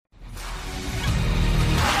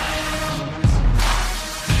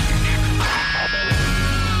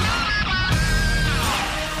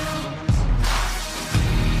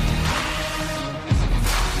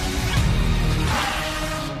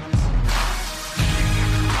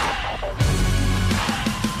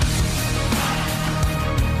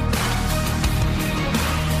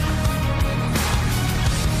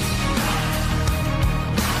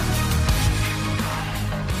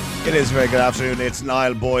It is a very good afternoon. It's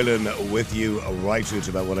Niall Boylan with you right through to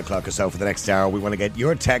about 1 o'clock or so for the next hour. We want to get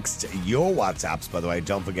your texts, your WhatsApps. By the way,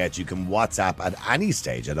 don't forget you can WhatsApp at any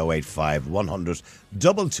stage at 085 100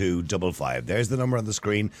 2255. There's the number on the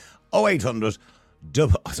screen. 0800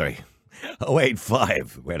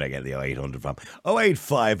 085. Where did I get the 0800 from?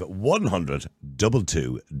 085 100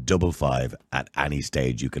 2255. At any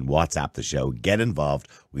stage, you can WhatsApp the show. Get involved.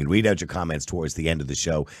 We'll read out your comments towards the end of the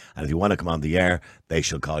show. And if you want to come on the air, they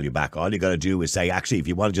shall call you back. All you got to do is say, actually, if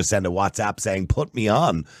you want to just send a WhatsApp saying, put me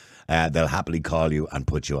on, they'll happily call you and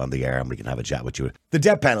put you on the air and we can have a chat with you. The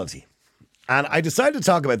death penalty. And I decided to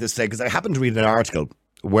talk about this today because I happened to read an article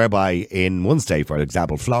whereby in one state, for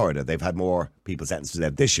example, Florida, they've had more people sentenced to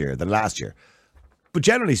death this year than last year. But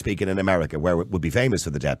generally speaking, in America, where it would be famous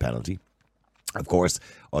for the death penalty, of course,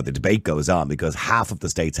 or the debate goes on because half of the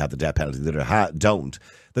states have the death penalty, the other don't.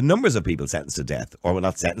 The numbers of people sentenced to death, or well,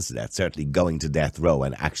 not sentenced to death, certainly going to death row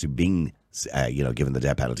and actually being, given the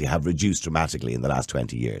death penalty, have reduced dramatically in the last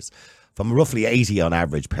 20 years. From roughly 80 on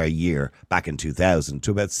average per year back in 2000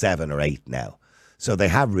 to about 7 or 8 now. So they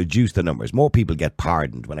have reduced the numbers. More people get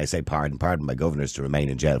pardoned. When I say pardoned by governors to remain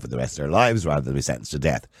in jail for the rest of their lives rather than be sentenced to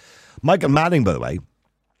death. Michael Manning, by the way,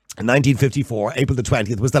 in 1954, April the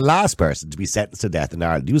 20th, was the last person to be sentenced to death in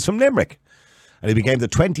Ireland. He was from Limerick. And he became the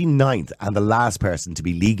 29th and the last person to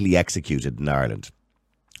be legally executed in Ireland.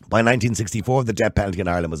 By 1964, the death penalty in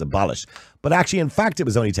Ireland was abolished. But actually, in fact, it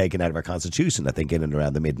was only taken out of our constitution, I think, in and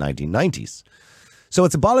around the mid-1990s. So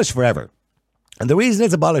it's abolished forever. And the reason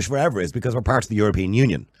it's abolished forever is because we're part of the European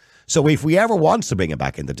Union. So if we ever want to bring it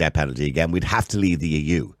back in the death penalty again, we'd have to leave the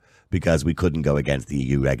EU because we couldn't go against the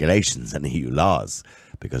EU regulations and the EU laws.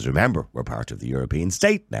 Because remember, we're part of the European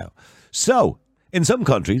state now. So in some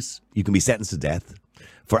countries, you can be sentenced to death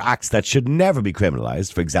for acts that should never be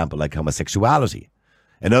criminalised, for example, like homosexuality.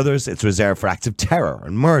 In others, it's reserved for acts of terror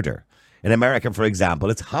and murder. In America, for example,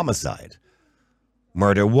 it's homicide,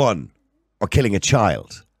 murder one, or killing a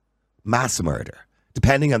child. Mass murder.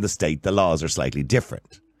 Depending on the state, the laws are slightly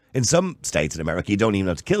different. In some states in America, you don't even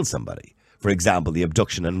have to kill somebody. For example, the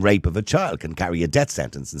abduction and rape of a child can carry a death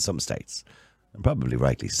sentence in some states. And probably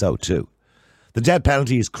rightly so, too. The death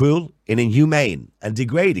penalty is cruel, inhumane and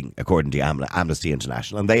degrading, according to Amnesty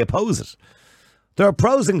International, and they oppose it. There are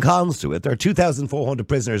pros and cons to it. There are 2,400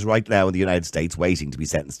 prisoners right now in the United States waiting to be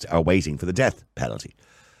sentenced or waiting for the death penalty.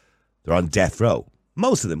 They're on death row.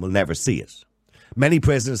 Most of them will never see it. Many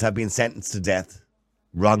prisoners have been sentenced to death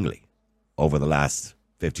wrongly over the last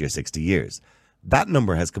 50 or 60 years. That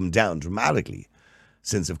number has come down dramatically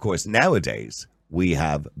since, of course, nowadays we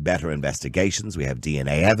have better investigations, we have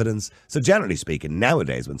DNA evidence. So generally speaking,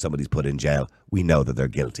 nowadays when somebody's put in jail, we know that they're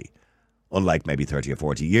guilty. Unlike maybe 30 or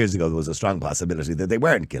 40 years ago, there was a strong possibility that they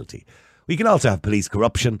weren't guilty. We can also have police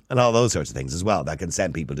corruption and all those sorts of things as well that can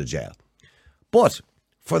send people to jail. But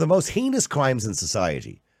for the most heinous crimes in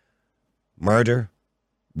society, murder,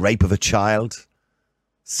 rape of a child,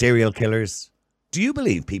 serial killers, do you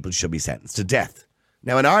believe people should be sentenced to death?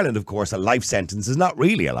 Now, in Ireland, of course, a life sentence is not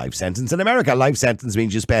really a life sentence. In America, a life sentence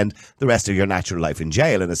means you spend the rest of your natural life in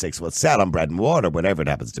jail in a 6-foot cell on bread and water, whatever it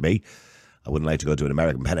happens to be. I wouldn't like to go to an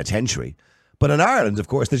American penitentiary. But in Ireland, of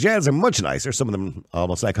course, the jails are much nicer, some of them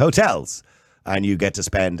almost like hotels. And you get to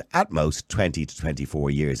spend, at most, 20 to 24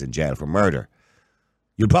 years in jail for murder.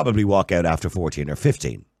 You'll probably walk out after 14 or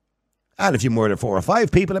 15. And if you murder 4 or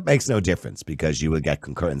 5 people, it makes no difference because you will get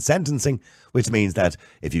concurrent sentencing, which means that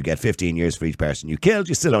if you get 15 years for each person you killed,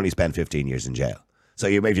 you still only spend 15 years in jail. So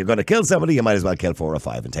if you're going to kill somebody, you might as well kill 4 or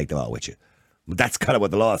 5 and take them all with you. But that's kind of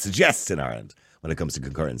what the law suggests in Ireland when it comes to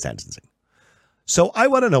concurrent sentencing. So I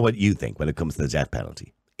want to know what you think when it comes to the death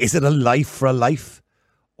penalty. Is it a life for a life?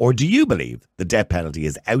 Or do you believe the death penalty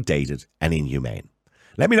is outdated and inhumane?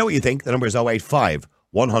 Let me know what you think. The number is 085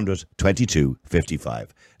 100 22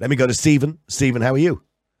 55. Let me go to Stephen. Stephen, how are you?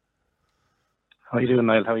 How are you doing,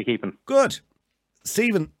 Niall? How are you keeping? Good.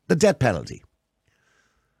 Stephen, the death penalty.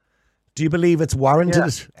 Do you believe it's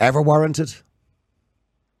warranted? Yeah. Ever warranted?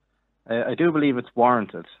 I do believe it's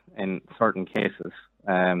warranted in certain cases,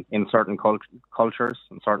 in certain cultures,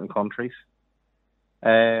 in certain countries.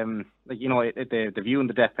 The view on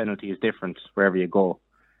the death penalty is different wherever you go.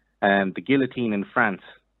 The guillotine in France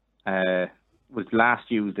was last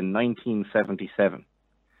used in 1977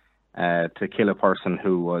 to kill a person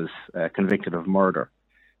who was convicted of murder.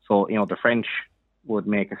 So, the French would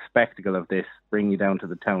make a spectacle of this, bring you down to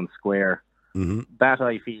the town square. Mm-hmm. That,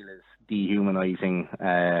 I feel, is dehumanizing.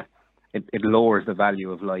 It lowers the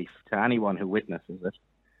value of life to anyone who witnesses it.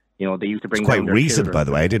 They used to bring It's quite down their recent, children by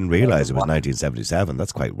the way. I didn't realise it was what- 1977.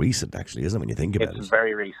 That's quite recent, actually, isn't it, when you think about It's it?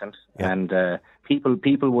 very recent, Yeah. and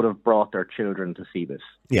people would have brought their children to see this.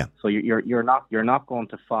 Yeah. So you're not going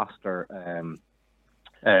to foster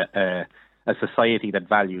a society that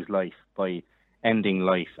values life by ending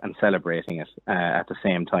life and celebrating it at the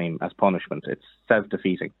same time as punishment. It's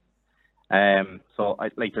self-defeating.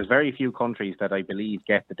 There's very few countries that I believe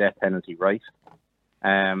get the death penalty right.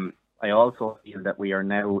 I also feel that we are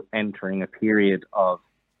now entering a period of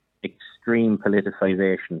extreme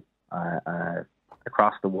politicization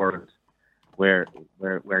across the world, where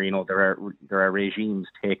there are regimes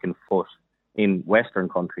taking foot in Western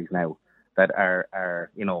countries now that are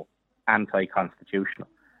anti-constitutional,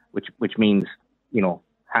 which means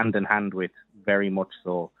hand in hand with very much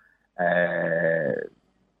so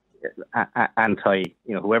anti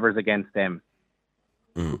whoever's against them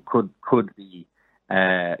could be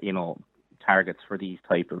targets for these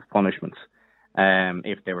type of punishments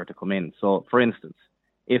if they were to come in. So, for instance,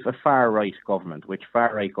 if a far-right government, which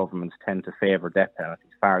far-right governments tend to favour death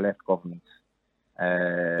penalties, far-left governments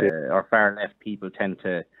or far-left people tend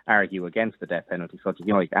to argue against the death penalty, such as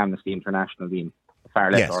like Amnesty International being a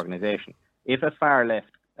far-left organisation. If a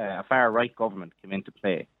far-right government came into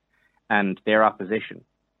play and their opposition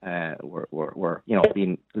were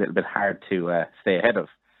being a little bit hard to stay ahead of,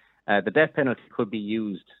 the death penalty could be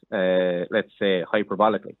used, let's say,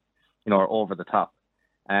 hyperbolically, or over the top.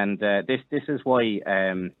 And this is why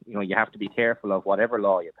you have to be careful of whatever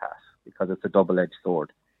law you pass, because it's a double-edged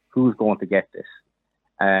sword. Who's going to get this?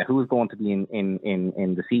 Who's going to be in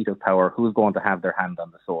the seat of power? Who's going to have their hand on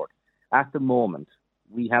the sword? At the moment,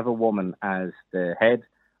 we have a woman as the head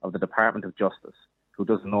of the Department of Justice who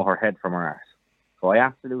doesn't know her head from her arse. So I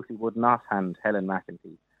absolutely would not hand Helen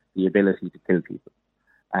McEntee the ability to kill people.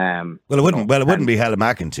 It wouldn't be Helen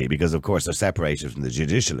McEntee, because of course they're separated from the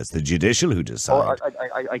judicial. It's the judicial who decide.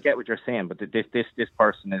 I get what you're saying, but this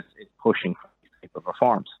person is pushing for these type of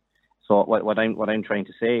reforms. So what I'm trying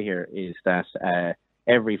to say here is that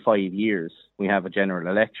every 5 years we have a general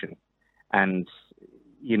election, and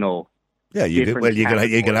you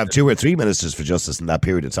can have 2 or 3 ministers for justice in that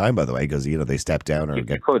period of time, by the way, because they step down or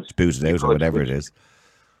get booted out or whatever it is.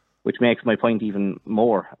 Which makes my point even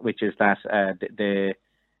more, which is that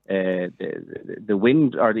the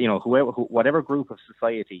wind, or whatever group of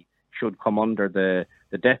society should come under the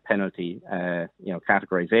death penalty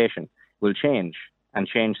categorization will change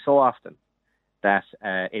so often that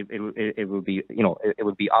it will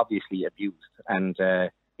be obviously abused. And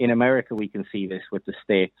in America we can see this with the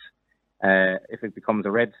states. If it becomes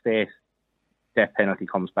a red state, death penalty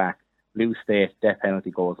comes back. Blue state, death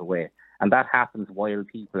penalty goes away, and that happens while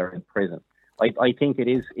people are in prison. I think it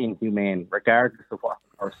is inhumane, regardless of what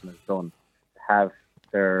the person has done, to have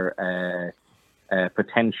their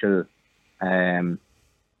potential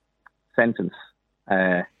sentence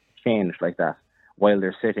changed like that while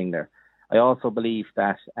they're sitting there. I also believe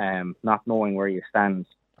that not knowing where you stand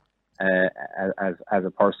as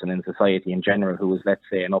a person in society in general, who is, let's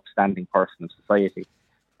say, an upstanding person in society,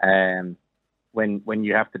 when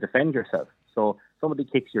you have to defend yourself. So somebody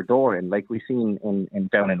kicks your door in, like we've seen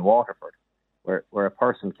down in Waterford, where a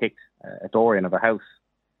person kicked a door in of a house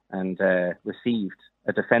and received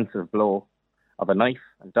a defensive blow of a knife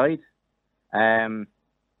and died. That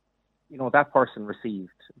person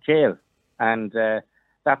received jail, and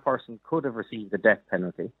that person could have received the death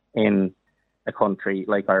penalty in a country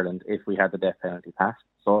like Ireland if we had the death penalty passed.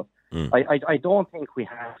 So I don't think we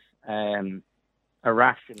have a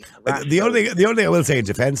rational. The only thing I will say in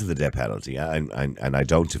defence of the death penalty, and I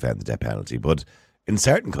don't defend the death penalty, but in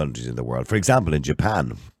certain countries in the world, for example in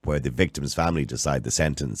Japan, where the victim's family decide the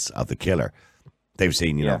sentence of the killer, they've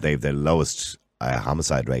seen they've the lowest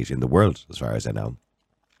homicide rate in the world, as far as I know,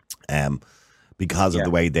 because of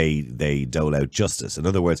the way they dole out justice. In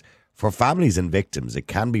other words, for families and victims, it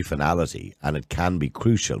can be finality, and it can be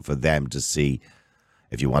crucial for them to see,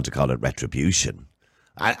 if you want to call it, retribution.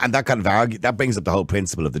 And that kind of that brings up the whole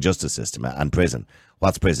principle of the justice system and prison.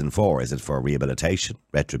 What's prison for? Is it for rehabilitation,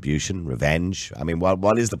 retribution, revenge? I mean,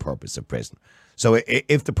 what is the purpose of prison? So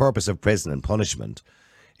if the purpose of prison and punishment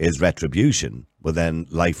is retribution, well then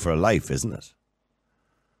life for life, isn't it?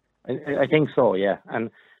 I think so, yeah.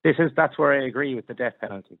 And that's where I agree with the death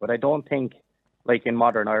penalty. But I don't think, like in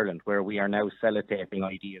modern Ireland, where we are now sellotaping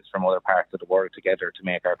ideas from other parts of the world together to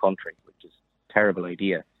make our country, which is a terrible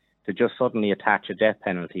idea, to just suddenly attach a death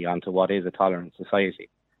penalty onto what is a tolerant society,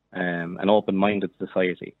 an open-minded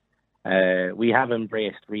society. We have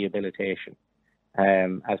embraced rehabilitation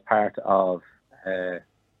as part of the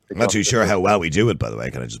the I'm not too justice sure how system. well we do it, by the way,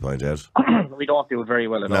 can I just point out? We don't do it very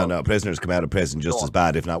well at all. No, prisoners come out of prison just as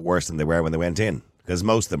bad, if not worse than they were when they went in. Because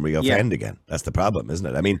most of them reoffend again. That's the problem, isn't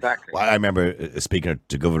it? I mean, Exactly. I remember speaking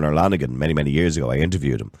to Governor Lonigan many, many years ago. I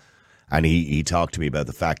interviewed him. And he talked to me about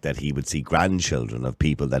the fact that he would see grandchildren of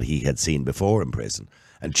people that he had seen before in prison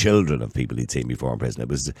and children of people he'd seen before in prison. It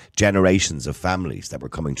was generations of families that were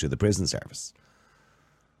coming through the prison service.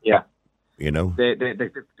 Yeah. You know?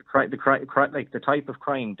 The type of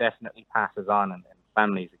crime definitely passes on in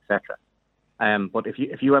families, etc. But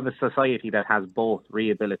if you have a society that has both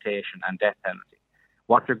rehabilitation and death penalty,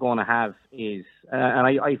 what you're going to have is, and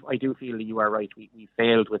I do feel that you are right, we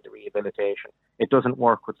failed with the rehabilitation. It doesn't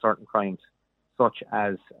work with certain crimes, such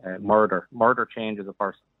as murder. Murder changes a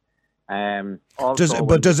person. I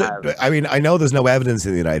mean, I know there's no evidence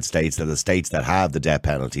in the United States that the states that have the death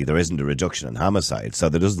penalty, there isn't a reduction in homicide, so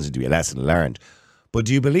there doesn't seem to be a lesson learned. But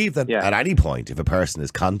do you believe that at any point, if a person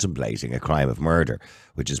is contemplating a crime of murder,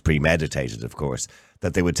 which is premeditated, of course,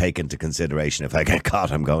 that they would take into consideration, if I get caught,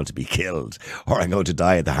 I'm going to be killed, or I'm going to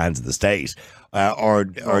die at the hands of the state? Or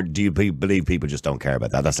do you believe people just don't care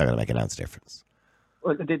about that? That's not going to make an ounce difference.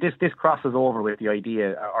 Well, this crosses over with the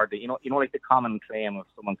idea, or like the common claim of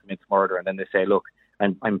someone commits murder, and then they say, "Look,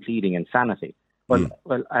 I'm pleading insanity." By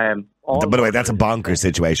the way, that's a bonkers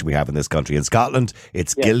situation we have in this country. In Scotland,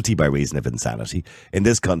 it's guilty by reason of insanity. In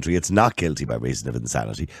this country, it's not guilty by reason of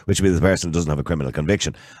insanity, which means the person doesn't have a criminal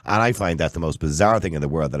conviction. And I find that the most bizarre thing in the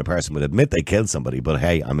world, that a person would admit they killed somebody, but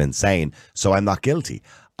hey, I'm insane, so I'm not guilty.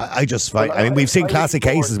 I just find, I mean, we've seen classic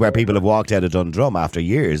cases where people have walked out of Dundrum after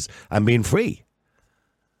years and been free.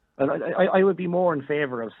 I would be more in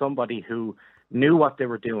favour of somebody who knew what they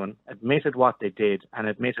were doing, admitted what they did, and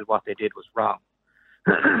admitted what they did was wrong,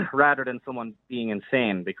 rather than someone being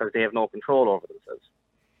insane because they have no control over themselves.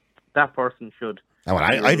 That person should... Oh, well,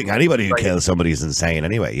 I think anybody who kills somebody is insane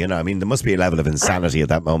anyway. You know, I mean, there must be a level of insanity at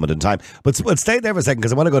that moment in time. But stay there for a second,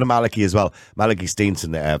 because I want to go to Malachy as well. Malachy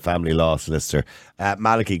Steenson, family law solicitor.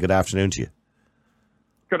 Malachy, good afternoon to you.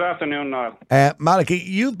 Good afternoon, Niall. Malachy,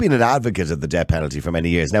 you've been an advocate of the death penalty for many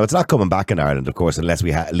years. Now, it's not coming back in Ireland, of course, unless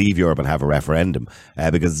we leave Europe and have a referendum,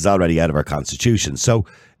 because it's already out of our constitution. So,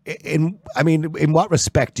 in what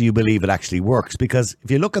respect do you believe it actually works? Because if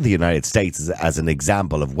you look at the United States as an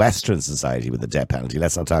example of Western society with the death penalty,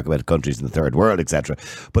 let's not talk about countries in the third world, etc.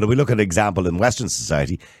 But if we look at an example in Western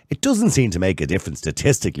society, it doesn't seem to make a difference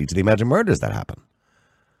statistically to the amount of murders that happen.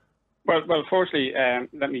 Well, firstly,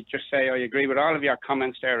 let me just say I agree with all of your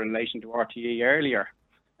comments there in relation to RTE earlier.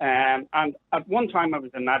 And at one time I was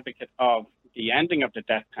an advocate of the ending of the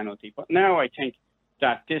death penalty, but now I think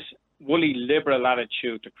that this woolly liberal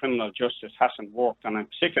attitude to criminal justice hasn't worked, and I'm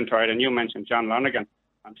sick and tired, and you mentioned John Lonergan.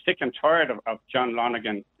 I'm sick and tired of John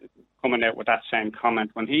Lonergan coming out with that same comment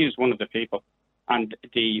when he is one of the people, and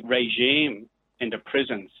the regime in the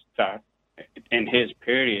prisons that in his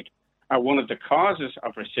period are one of the causes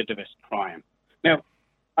of recidivist crime. Now,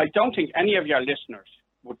 I don't think any of your listeners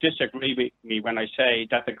would disagree with me when I say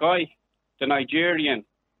that the Nigerian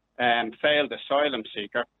failed asylum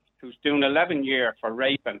seeker who's doing 11 years for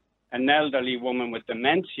raping an elderly woman with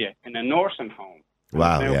dementia in a nursing home,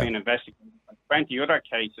 wow, now being investigated by 20 other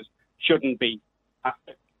cases, shouldn't be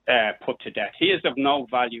put to death. He is of no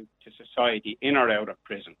value to society in or out of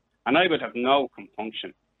prison. And I would have no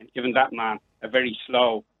compunction in giving that man a very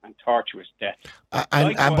slow and tortuous death.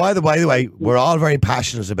 And by the way, we're all very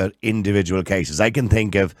passionate about individual cases. I can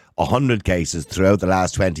think of 100 cases throughout the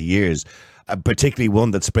last 20 years, particularly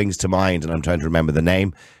one that springs to mind, and I'm trying to remember the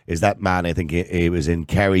name, is that man, I think he was in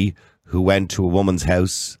Kerry, who went to a woman's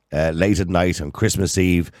house late at night on Christmas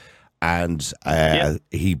Eve, and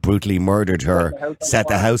he brutally murdered her, set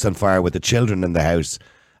the house on fire with the children in the house,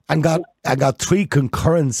 and got 3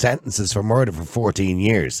 concurrent sentences for murder for 14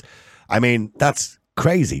 years. I mean, that's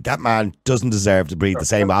crazy. That man doesn't deserve to breathe the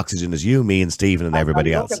same oxygen as you, me, and Stephen, and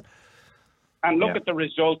everybody else. Look at the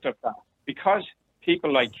result of that. Because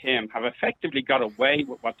people like him have effectively got away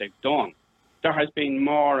with what they've done, there has been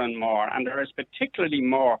more and more, and there is particularly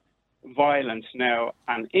more violence now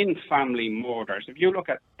and in-family murders. If you look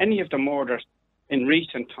at any of the murders in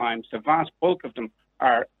recent times, the vast bulk of them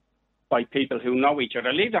are by people who know each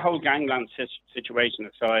other. Leave the whole gangland situation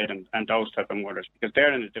aside and those type of murders, because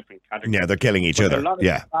they're in a different category. Yeah, they're killing each other.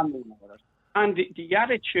 Family murders. And the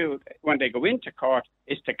attitude when they go into court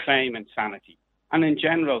is to claim insanity. And in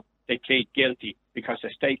general, they plead guilty because the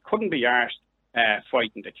state couldn't be arsed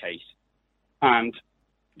fighting the case. And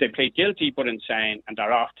they plead guilty but insane, and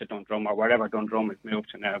they're off to Dundrum or wherever Dundrum is moved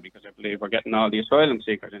to now, because I believe we're getting all the asylum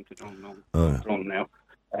seekers into Dundrum now.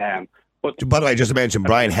 But By the way, just to mention,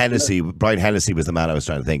 Brian Hennessy. Brian Hennessy was the man I was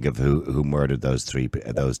trying to think of who murdered those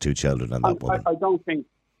two children and that woman. I don't think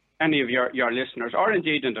any of your listeners, or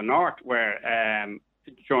indeed in the north, where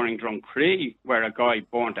during Drumcree, where a guy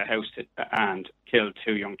burnt a house and killed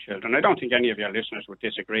two young children. I don't think any of your listeners would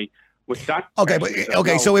disagree with that. Okay, but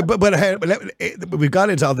we've got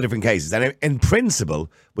into all the different cases, and in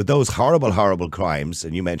principle, with those horrible crimes,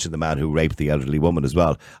 and you mentioned the man who raped the elderly woman as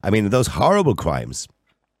well. I mean, those horrible crimes,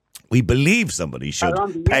 we believe somebody should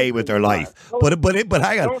pay with their life. But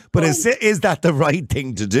hang on. But is that the right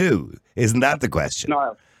thing to do? Isn't that the question?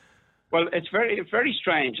 Niall. Well, it's very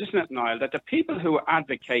strange, isn't it, Niall, that the people who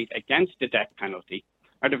advocate against the death penalty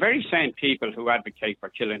are the very same people who advocate for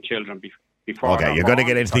killing children before. Okay, you're going to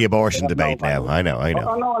get into the abortion debate now. I know.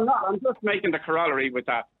 Oh, no, I'm not. I'm just making the corollary with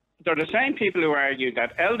that. They're the same people who argue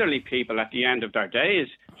that elderly people at the end of their days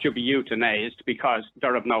should be euthanized because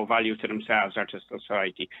they're of no value to themselves or to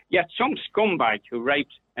society. Yet some scumbag who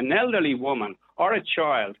raped an elderly woman or a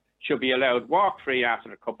child should be allowed walk free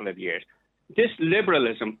after a couple of years. This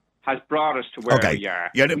liberalism has brought us to where we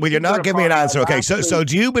are. You're not giving me an answer. Okay, so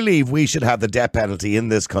do you believe we should have the death penalty in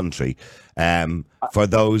this country for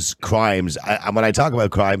those crimes? And when I talk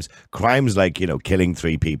about crimes like, killing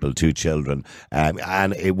 3 people, 2 children,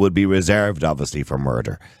 and it would be reserved, obviously, for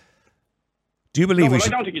murder. Do you believe I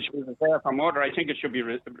don't think it should be reserved for murder. I think it should be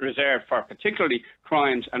reserved for particularly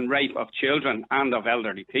crimes and rape of children and of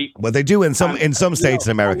elderly people. Well, they do in some states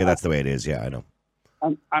in America. That's the way it is. Yeah, I know.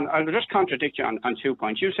 And I'll just contradict you on 2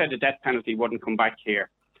 points. You said the death penalty wouldn't come back here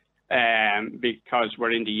because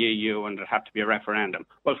we're in the EU and there'd have to be a referendum.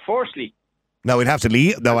 Well, firstly... No, we'd have to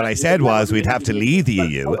leave. No, what I said was we'd have to leave the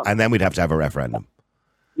EU and then we'd have to have a referendum.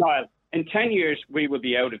 No, in 10 years, we will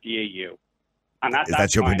be out of the EU. And is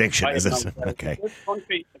that your prediction, is it? Okay. If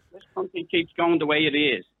this country keeps going the way it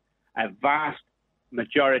is, a vast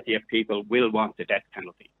majority of people will want the death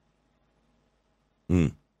penalty.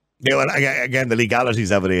 Yeah, well, again, the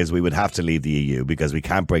legalities of it is we would have to leave the EU because we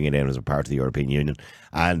can't bring it in as a part of the European Union,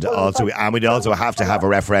 and we'd also have to have a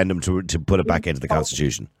referendum to put it back into the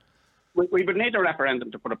Constitution. We would need a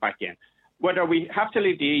referendum to put it back in. Whether we have to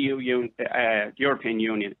leave the European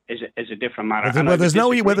Union is a different matter. Well, there's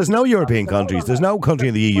no European countries. There's no country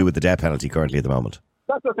in the EU with the death penalty currently at the moment.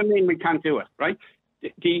 That doesn't mean we can't do it, right?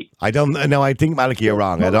 I don't know. I think, Malachy, you're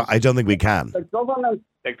wrong. I don't think we can.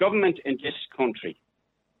 The government in this country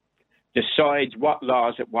decides what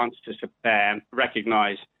laws it wants to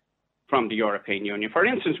recognise from the European Union. For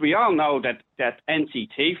instance, we all know that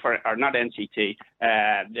NCT,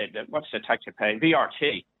 what's the tax you pay?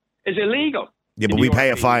 VRT, is illegal. Yeah, but we pay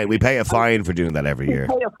a fine. We pay a fine for doing that every year.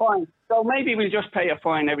 We pay a fine. So maybe we'll just pay a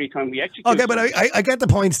fine every time we execute. Okay, but I get the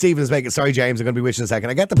point Stephen is making. Sorry, James, I'm going to be wishing a second.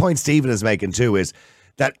 I get the point Stephen is making too, is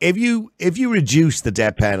that if you reduce the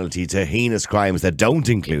death penalty to heinous crimes that don't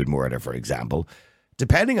include murder, for example,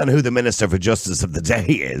 depending on who the Minister for Justice of the day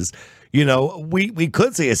is, we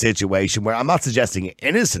could see a situation where I'm not suggesting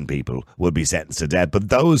innocent people would be sentenced to death, but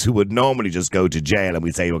those who would normally just go to jail and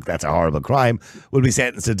we say, look, that's a horrible crime, will be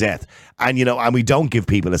sentenced to death. And, and we don't give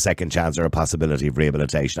people a second chance or a possibility of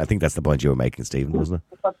rehabilitation. I think that's the point you were making, Stephen, wasn't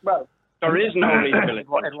it? Well, there is no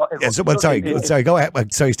rehabilitation. Sorry, go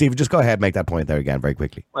ahead. Sorry, Stephen, just go ahead and make that point there again very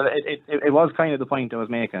quickly. Well, it was kind of the point I was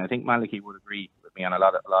making. I think Malachy would agree with me on a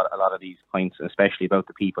lot of these points, especially about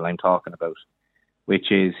the people I'm talking about,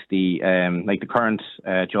 which is the current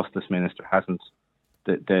Justice Minister hasn't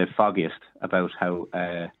the foggiest about how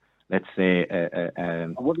let's say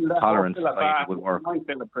tolerant society would work.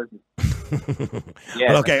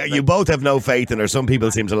 Well, okay, you both have no faith in her. Some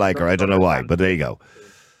people seem to like her. I don't know why, but there you go.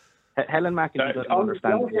 Helen McEntee doesn't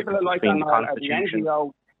understand the difference between the Constitution.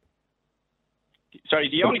 Sorry,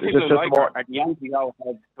 the only people who like her are the NGO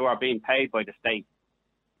heads who are being paid by the state.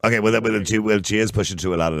 Okay, she is pushing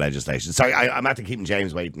through a lot of legislation. Sorry, I'm after keeping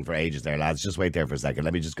James waiting for ages there, lads. Just wait there for a second.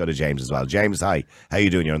 Let me just go to James as well. James, hi. How you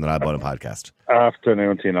doing? You're on the Niall Bonan podcast.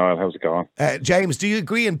 Afternoon to you, Niall. How's it going? James, do you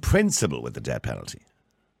agree in principle with the death penalty?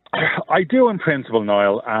 I do in principle,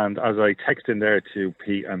 Niall, and as I text in there to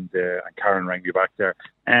Pete and Karen rang you back there,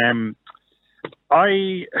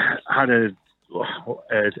 I had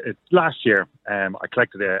last year, I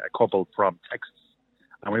collected a couple from Texas,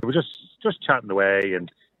 and we were just chatting away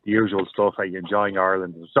and the usual stuff. Are you enjoying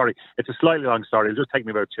Ireland? Sorry, it's a slightly long story. It'll just take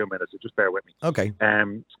me about 2 minutes, so just bear with me. Okay.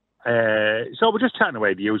 So we're just chatting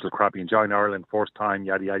away the usual crap. You enjoying Ireland, first time,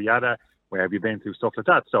 yada, yada, yada. Where have you been through, stuff like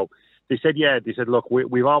that. So they said, look,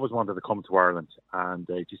 we've always wanted to come to Ireland. And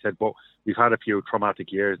she said, but we've had a few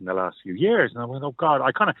traumatic years in the last few years. And I went, oh, God,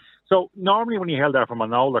 so normally when you hear that from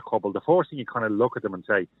an older couple, the first thing you kind of look at them and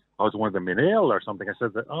say, oh, has one of them been ill or something? I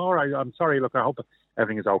said, all right, I'm sorry, look, I hope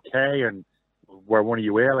everything is okay. And were one of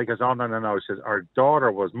you ill? He goes, oh, no. He says, our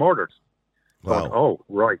daughter was murdered. Wow. Going, oh,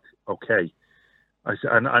 right, okay. I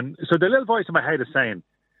said, and so the little voice in my head is saying,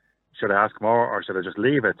 should I ask more or should I just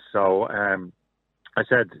leave it? So I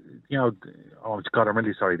said, oh, God, I'm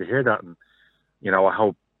really sorry to hear that. And, I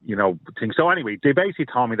hope, things. So anyway, they basically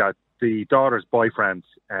told me that the daughter's boyfriend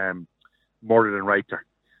murdered and raped her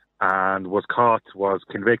and was caught, was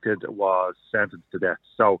convicted, was sentenced to death.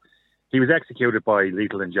 So he was executed by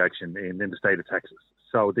lethal injection in the state of Texas.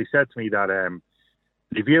 So they said to me that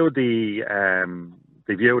they viewed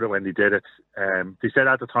it when they did it. They said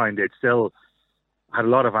at the time they'd still had a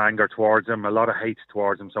lot of anger towards him, a lot of hate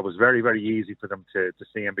towards him. So it was very, very easy for them to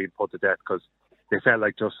see him being put to death because they felt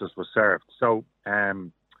like justice was served. So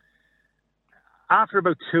after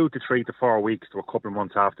about 2 to 3 to 4 weeks to a couple of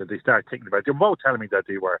months after, they started thinking about it. They were both telling me that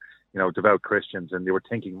they were, devout Christians and they were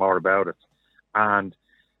thinking more about it. And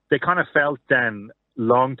they kind of felt then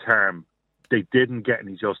long term they didn't get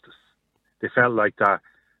any justice. They felt like that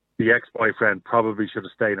the ex-boyfriend probably should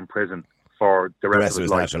have stayed in prison for the rest of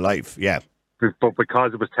his natural life. Yeah. But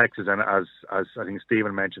because it was Texas, and as I think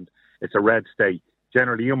Stephen mentioned, it's a red state.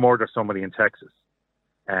 Generally, you murder somebody in Texas,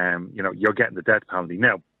 you're getting the death penalty.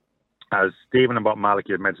 Now, as Stephen and Bob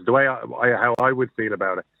Maliki had mentioned, the way how I would feel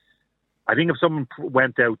about it, I think if someone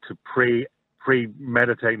went out to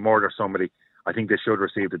premeditate murder somebody, I think they should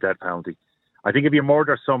receive the death penalty. I think if you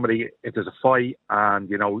murder somebody, if there's a fight and,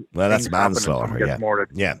 well, that's manslaughter, gets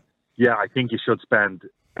murdered, yeah, I think you should spend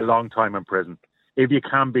a long time in prison. If you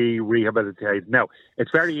can be rehabilitated. Now,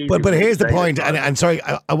 it's very easy. But here's the point, and sorry,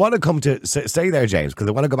 I want to come to, stay there, James, because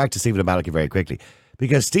I want to go back to Stephen and Maliki very quickly.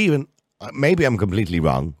 Because Stephen, maybe I'm completely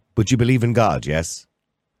wrong, but you believe in God, yes?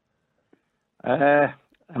 I'm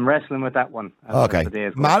wrestling with that one. Okay.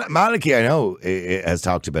 Maliki, I know, has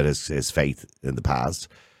talked about his faith in the past.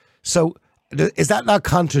 So, is that not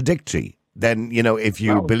contradictory? Then, if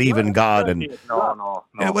you believe in God and... No.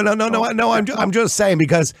 I'm just saying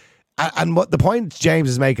because... And what the point James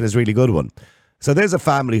is making is a really good one. So there's a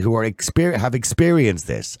family who have experienced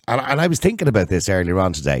this. And I was thinking about this earlier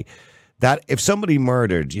on today, that if somebody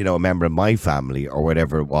murdered, a member of my family or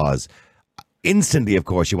whatever it was, instantly, of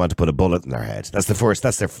course, you want to put a bullet in their head. That's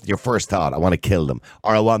your first thought. I want to kill them,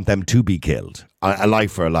 or I want them to be killed. A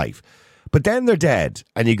life for a life. But then they're dead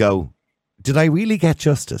and you go, did I really get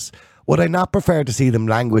justice? Would I not prefer to see them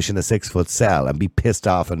languish in a 6-foot cell and be pissed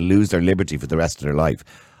off and lose their liberty for the rest of their life?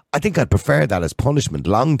 I think I'd prefer that as punishment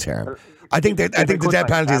long term. I think the death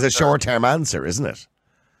penalty is a short term answer, isn't it?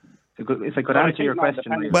 If I could answer your question.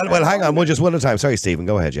 Well, hang on, just one at a time. Sorry, Stephen,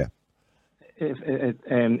 go ahead, yeah.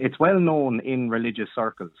 It's well known in religious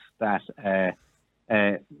circles that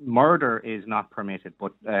murder is not permitted,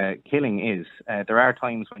 but killing is. There are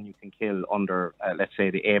times when you can kill under, let's say,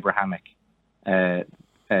 the Abrahamic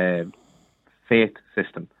faith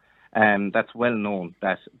system. That's well known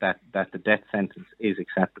that the death sentence is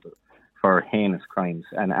acceptable for heinous crimes,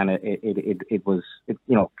 and it was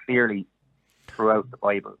clearly throughout the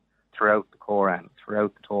Bible, throughout the Quran,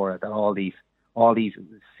 throughout the Torah, that all these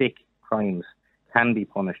sick crimes can be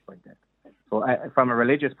punished by death. So from a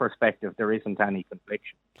religious perspective, there isn't any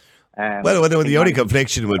confliction. Well, the only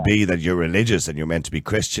confliction would be that you're religious and you're meant to be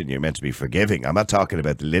Christian, you're meant to be forgiving. I'm not talking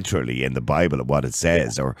about literally in the Bible and what it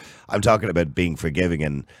says, or I'm talking about being forgiving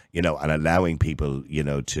and and allowing people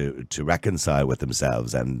to reconcile with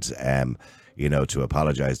themselves and to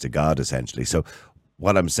apologize to God essentially. So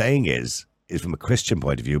what I'm saying is from a Christian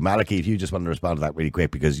point of view, Maliki, if you just want to respond to that really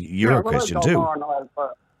quick because you're a Christian too.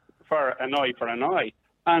 For an eye for an eye.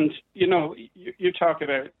 And, you talk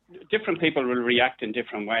about different people will react in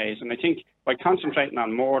different ways. And I think by concentrating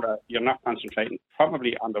on murder, you're not concentrating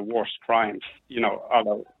probably on the worst crimes,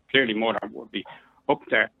 although clearly murder would be up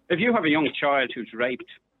there. If you have a young child who's raped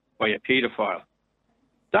by a paedophile,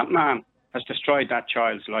 that man has destroyed that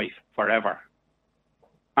child's life forever.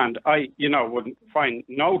 And I, would find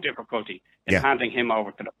no difficulty in handing him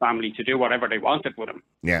over to the family to do whatever they wanted with him.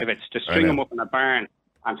 Yeah. If it's to string him up in a barn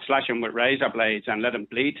and slash him with razor blades and let him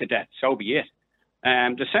bleed to death, so be it.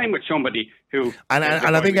 The same with somebody who... And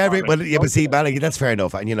I think but see, Maliki, that's fair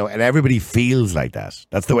enough. And, and everybody feels like that.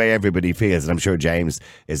 That's the way everybody feels. And I'm sure James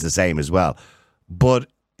is the same as well. But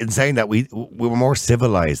in saying that, we were more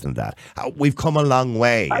civilized than that. We've come a long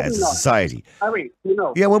way as a society.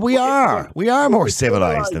 Yeah, well, we are. We are more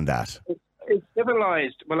civilized than that. It's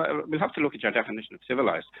civilized. Well, we'll have to look at your definition of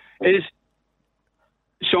civilized.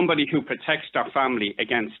 somebody who protects their family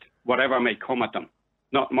against whatever may come at them,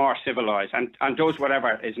 not more civilised, and does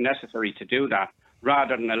whatever is necessary to do that,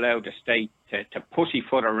 rather than allow the state to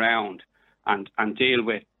pussyfoot around and deal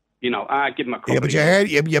with, give them a couple.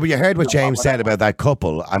 Yeah, but you heard what James said about that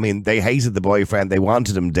couple. I mean, they hated the boyfriend, they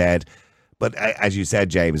wanted him dead, but as you said,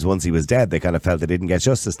 James, once he was dead, they kind of felt they didn't get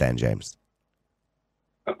justice then, James.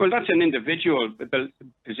 Well, that's an individual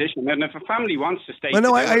position, and if a family wants to stay... Well,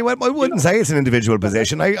 no, I wouldn't say it's an individual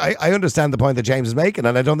position. I understand the point that James is making,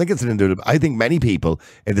 and I don't think it's an individual. I think many people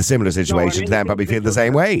in the similar situation to them probably feel the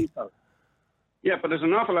same way. Yeah, but there's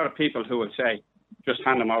an awful lot of people who will say, just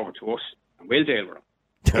hand them over to us, and we'll deal with them.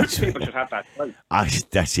 Most people should have that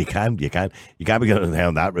choice. You can't be going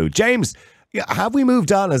down that route. James, have we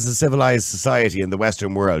moved on as a civilized society in the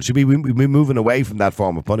Western world? Should we be moving away from that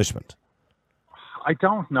form of punishment? I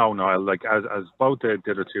don't know, Niall. Like as both the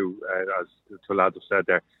other two, as the two lads have said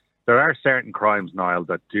there are certain crimes, Niall,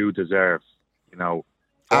 that do deserve,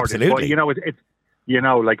 Absolutely. But, it's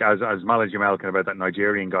like as Mala Jamal about that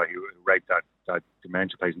Nigerian guy who raped that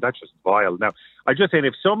dementia patient. That's just vile. Now, I'm just saying,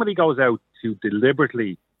 if somebody goes out to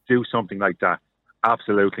deliberately do something like that,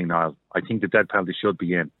 absolutely, Niall, I think the death penalty should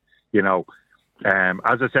be in. As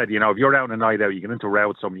I said, if you're out on a night out, you get into a row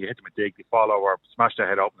with somebody, you hit them a dig, they fall over, smash their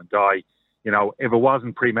head open and die. If it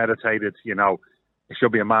wasn't premeditated, it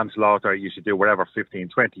should be a manslaughter. You should do whatever, 15,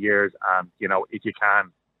 20 years. And, if you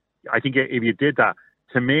can, I think if you did that,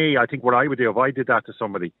 to me, I think what I would do if I did that to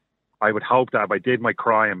somebody, I would hope that if I did my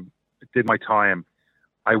crime, did my time,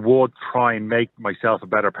 I would try and make myself a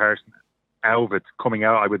better person out of it. Coming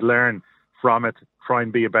out, I would learn from it, try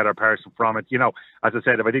and be a better person from it. As I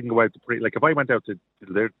said, if I didn't go out to if I went out to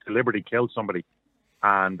deliberately kill somebody,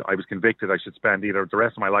 and I was convicted, I should spend either the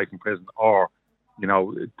rest of my life in prison or,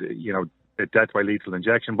 death by lethal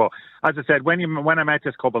injection. But as I said, when I met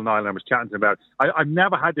this couple, Niall, and I was chatting to them about, I've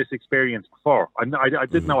never had this experience before. I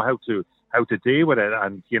didn't know how to deal with it,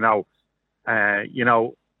 and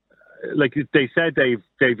like they said,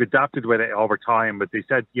 they've adapted with it over time, but they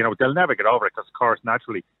said they'll never get over it because, of course,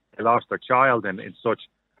 naturally they lost their child in such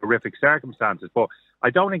horrific circumstances. But I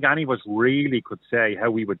don't think any of us really could say how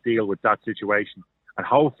we would deal with that situation. And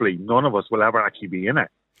hopefully, none of us will ever actually be in it.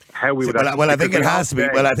 How we would? I think it has to be.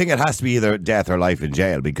 Well, I think it has to be either death or life in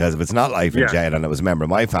jail. Because if it's not life in jail, and it was a member of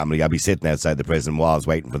my family, I'd be sitting outside the prison walls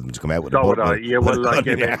waiting for them to come out with a bullet. I think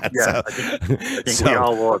we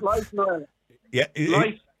all would. Life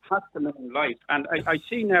has to mean life, and I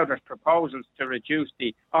see now there's proposals to reduce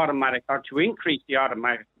the automatic or to increase the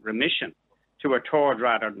automatic remission to a third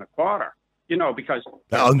rather than a quarter. Because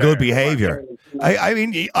on good behaviour. By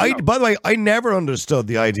the way, I never understood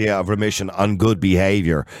the idea of remission on good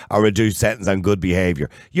behaviour or reduced sentence on good behaviour.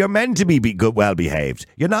 You're meant to be good, well behaved.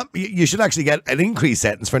 You're not. You should actually get an increased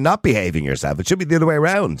sentence for not behaving yourself. It should be the other way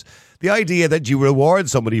around. The idea that you reward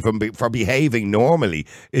somebody for behaving normally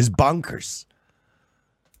is bonkers.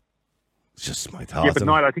 It's just my thoughts. Yeah, but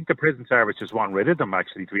Niall, I think the prison service just want rid of them.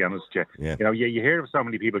 Actually, to be honest, with you. Yeah. You hear of so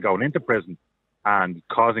many people going into prison and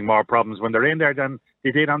causing more problems when they're in there than they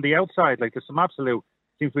did on the outside. Like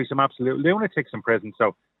seems to be some absolute lunatics in prison.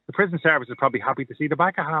 So the prison service is probably happy to see the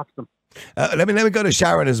back of half of them. Let me go to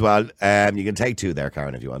Sharon as well. You can take two there,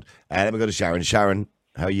 Karen, if you want. Let me go to Sharon. Sharon,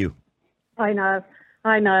 how are you? Hi, Niall.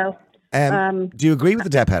 Do you agree with the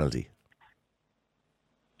death penalty?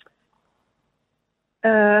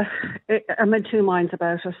 I'm in two minds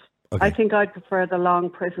about it. Okay. I think I'd prefer the long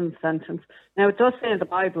prison sentence. Now, it does say in the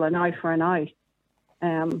Bible, an eye for an eye.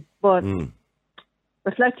 But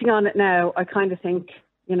reflecting on it now, I kind of think,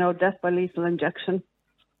 death by lethal injection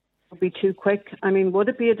would be too quick. I mean, would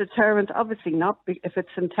it be a deterrent? Obviously not. If it's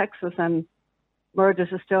in Texas and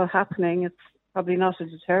murders are still happening, it's probably not a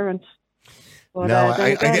deterrent. But, no,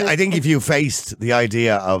 I think if you faced the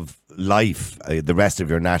idea of life, the rest of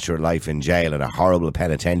your natural life in jail in a horrible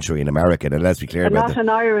penitentiary in America, and let's be clear about not an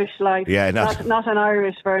Irish life. Yeah, not an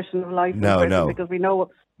Irish version of life. No, because we know what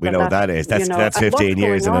that is. That's 15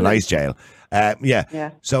 years in a nice jail.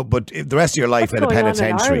 Yeah. So, but if the rest of your life in a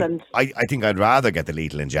penitentiary, I think I'd rather get the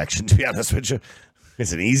lethal injection. To be honest with you,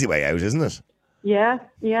 it's an easy way out, isn't it? Yeah,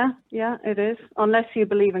 it is. Unless you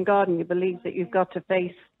believe in God and you believe that you've got to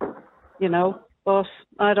face. But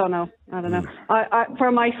I don't know. I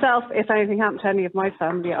for myself, if anything happened to any of my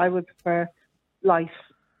family, I would prefer life,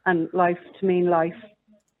 and life to mean life.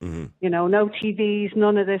 Mm-hmm. No TVs,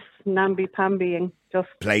 none of this namby-pambying, just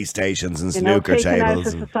PlayStations and snooker tables.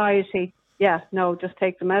 Out of society. Yeah, no, just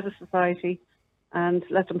take them out of society and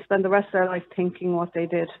let them spend the rest of their life thinking what they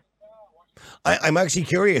did. I'm actually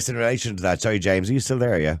curious in relation to that. Sorry, James, are you still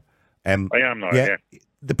there? Yeah. I am now. Yeah.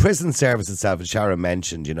 the prison service itself, and Sharon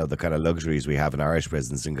mentioned, the kind of luxuries we have in Irish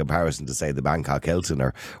prisons in comparison to, say, the Bangkok Hilton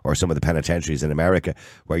or some of the penitentiaries in America,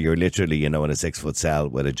 where you're literally, in a 6-foot cell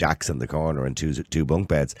with a jacks in the corner and two bunk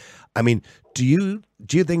beds. I mean, do you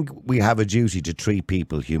think we have a duty to treat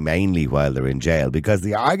people humanely while they're in jail? Because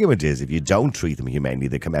the argument is, if you don't treat them humanely,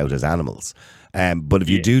 they come out as animals. But if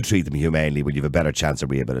you do treat them humanely, well, you have a better chance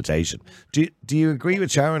of rehabilitation. Do you agree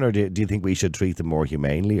with Sharon, or do you think we should treat them more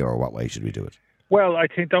humanely, or what way should we do it? Well, I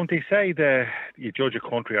think, don't they say you judge a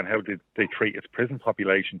country on how they treat its prison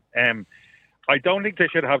population? I don't think they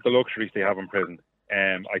should have the luxuries they have in prison.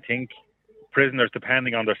 I think prisoners,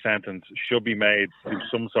 depending on their sentence, should be made do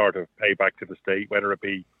some sort of payback to the state, whether it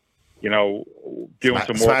be, doing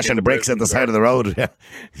some work. Smashing the bricks at the side of the road.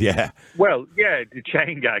 Yeah. Well, yeah, the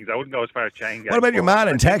chain gangs. I wouldn't go as far as chain gangs. What about your man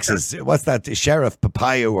in Texas? What's that, Sheriff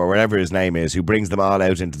Papayo or whatever his name is, who brings them all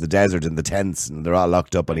out into the desert in the tents and they're all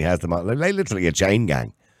locked up and he has them all, like literally a chain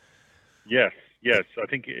gang. Yes. I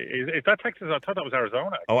think, is that Texas? I thought that was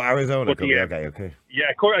Arizona. Oh, Arizona. Okay. Yeah,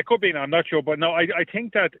 it could be. I'm not sure. But no, I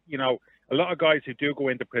think that, a lot of guys who do go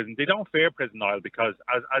into prison, they don't fear prison, Niall, because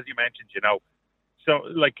as you mentioned, so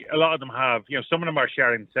like a lot of them have, some of them are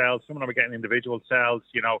sharing cells, some of them are getting individual cells,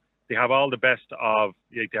 they have all the best of,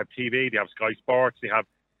 they have TV, they have Sky Sports, they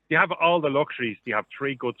have all the luxuries, they have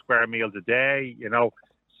 3 good square meals a day,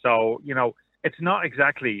 so, it's not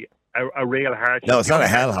exactly a real hardship. No, it's not a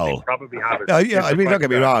hellhole. Probably have it. No, yeah, I mean, don't get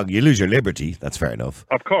me wrong, you lose your liberty, that's fair enough.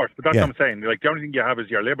 Of course, but that's what I'm saying. Like, the only thing you have is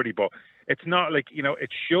your liberty, but it's not like, it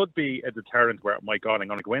should be a deterrent where, my God, I'm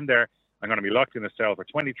going to go in there, I'm going to be locked in a cell for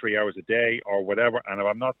 23 hours a day or whatever, and if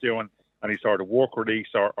I'm not doing any sort of work release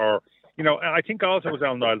or I think also as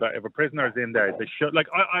well, Niall, that if a prisoner is in there, they should, like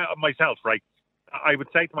I myself, right, I would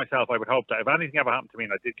say to myself, I would hope that if anything ever happened to me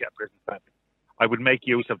and I did get a prison sentence, I would make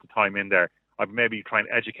use of the time in there. I'd maybe try and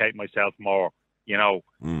educate myself more,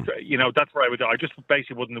 that's what I would do. I just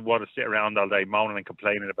basically wouldn't want to sit around all day moaning and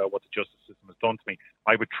complaining about what the justice system has done to me.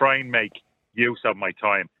 I would try and make use of my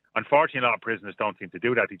time. Unfortunately, a lot of prisoners don't seem to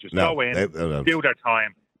do that. They just go in, do their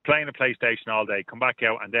time, playing a PlayStation all day, come back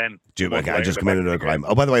out, and then... I just committed another crime.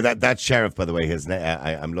 Oh, by the way, that sheriff, by the way,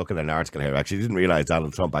 I'm looking at an article here. Actually, I didn't realise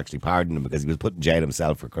Donald Trump actually pardoned him because he was put in jail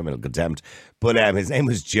himself for criminal contempt. But his name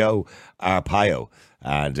was Joe Arpaio,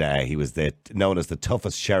 and he was known as the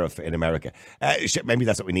toughest sheriff in America. Maybe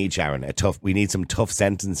that's what we need, Sharon. We need some tough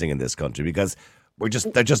sentencing in this country because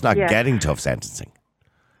they're just not getting tough sentencing.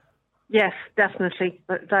 Yes, definitely.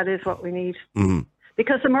 That is what we need. Mm-hmm.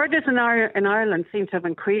 Because the murders in Ireland seem to have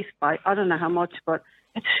increased by, I don't know how much, but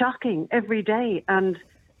it's shocking every day. And,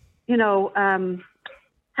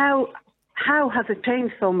 how has it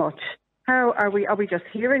changed so much? How are we just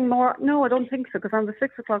hearing more? No, I don't think so, because on the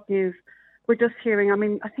 6 o'clock news, we're just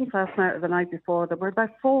hearing, I think last night or the night before, there were about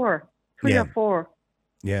 3 or 4.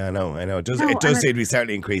 Yeah, I know. It does seem to be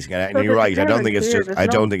certainly increasing. And you're right. I don't think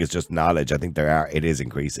it's just knowledge. I think it is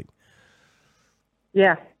increasing.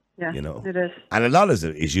 Yeah, it is. And a lot of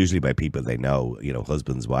it is usually by people they know,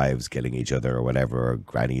 husbands, wives killing each other or whatever, or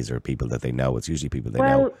grannies or people that they know. It's usually people they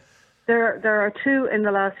know. Well, there are 2 in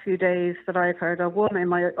the last few days that I've heard of. One in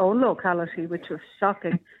my own locality, which was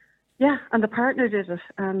shocking. Yeah, and the partner did it.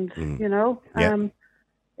 And,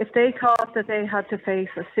 if they thought that they had to face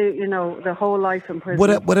the whole life in prison.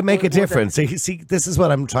 Would it make a difference? See, this is what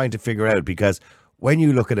I'm trying to figure out, because when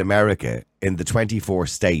you look at America, in the 24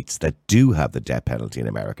 states that do have the death penalty in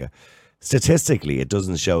America, statistically, it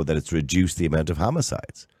doesn't show that it's reduced the amount of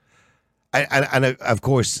homicides. And of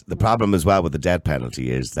course, the problem as well with the death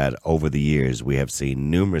penalty is that over the years, we have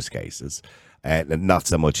seen numerous cases, not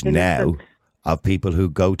so much now, of people who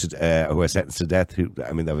go to who are sentenced to death.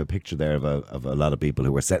 I have a picture there of a lot of people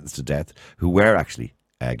who were sentenced to death who were actually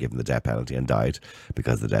given the death penalty and died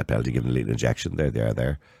because of the death penalty, given a lethal injection. They are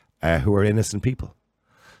there. Who are innocent people.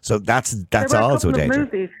 So that's also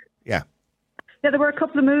danger. Yeah, there were a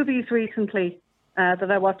couple of movies recently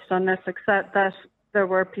that I watched on Netflix that there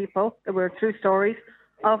were true stories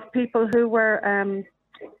of people who were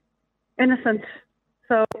innocent.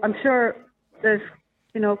 So I'm sure there's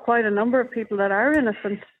quite a number of people that are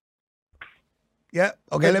innocent. Yeah.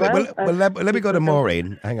 Okay. Let me go to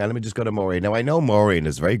Maureen. Hang on. Let me just go to Maureen. Now I know Maureen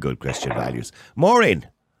has very good Christian values. Maureen.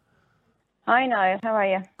 Hi, Niall. How are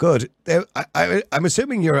you? Good. I'm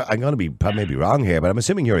assuming I'm going to be maybe wrong here, but I'm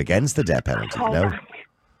assuming you're against the death penalty, no?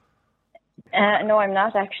 No, I'm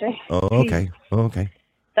not, actually. Oh, okay.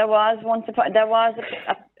 There was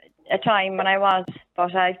a time when I was,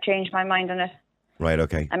 but I've changed my mind on it. Right,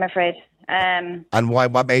 okay. I'm afraid. And why?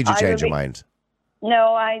 What made you change your mind?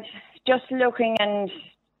 No, I just looking and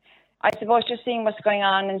I suppose just seeing what's going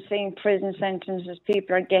on and seeing prison sentences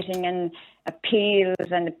people are getting and appeals.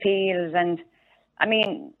 And, I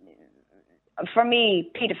mean, for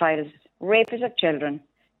me, paedophiles, rapists of children,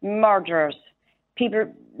 murderers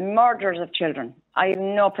of children, I have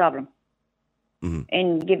no problem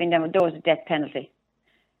in giving them those a death penalty.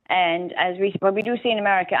 And what we do see in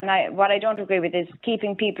America, and what I don't agree with is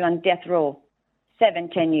keeping people on death row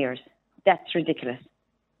 7-10 years. That's ridiculous.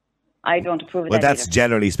 I don't approve of that. Well, that's either.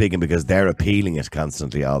 generally speaking because they're appealing it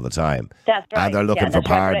constantly all the time. That's right. And they're looking for that's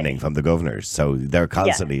right. pardoning from the governors. So they're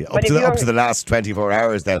constantly, up But to the last 24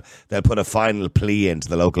 hours, they'll put a final plea into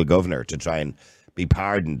the local governor to try and be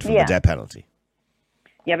pardoned from the death penalty.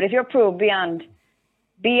 Yeah, but if you're proved beyond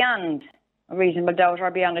a reasonable doubt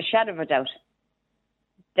or beyond a shadow of a doubt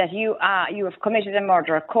that you have committed a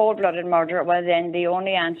murder, a cold-blooded murder, well, then the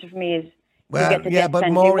only answer for me is you get the death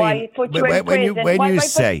penalty. Maureen,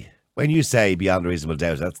 When you say beyond a reasonable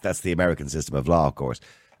doubt, that's the American system of law, of course.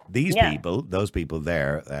 Those people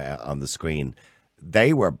there on the screen,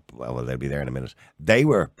 they were, well, they'll be there in a minute. They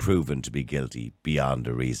were proven to be guilty beyond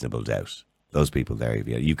a reasonable doubt. Those people there,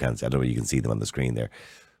 you can't, I don't know, you can see them on the screen there.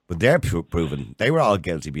 But they're proven, they were all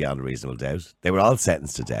guilty beyond a reasonable doubt. They were all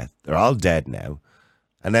sentenced to death. They're all dead now.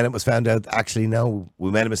 And then it was found out, actually, no,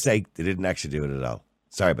 we made a mistake. They didn't actually do it at all.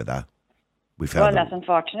 Sorry about that. That's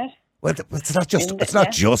unfortunate. Well, it's not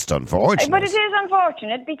just unfortunate. But it is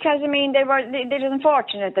unfortunate because, I mean, it is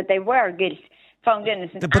unfortunate that they were found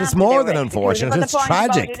innocent. But it's more than unfortunate. It's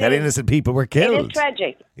tragic that innocent people were killed. It is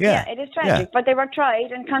tragic. Yeah, it is tragic. Yeah. But they were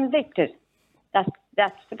tried and convicted. That's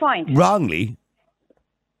the point. Wrongly,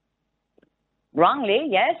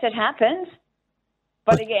 yes, it happens.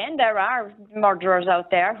 But again, there are murderers out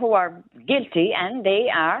there who are guilty and they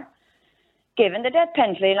are given the death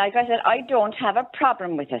penalty. Like I said, I don't have a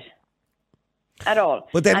problem with it at all.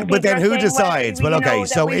 But then who decides? Well, okay,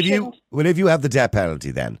 so if you have the death penalty,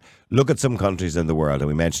 then look at some countries in the world, and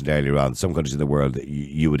we mentioned earlier on, some countries in the world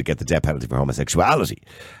you would get the death penalty for homosexuality,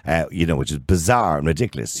 which is bizarre and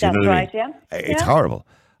ridiculous. That's right, I mean? It's horrible.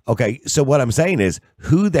 Okay, so what I'm saying is,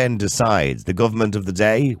 who then decides? The government of the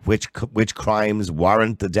day, which crimes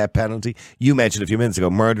warrant the death penalty? You mentioned a few minutes ago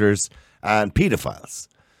murderers and paedophiles.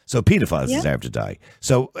 So paedophiles deserve to die.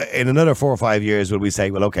 So in another 4 or 5 years, will we say,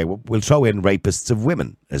 well, okay, we'll throw in rapists of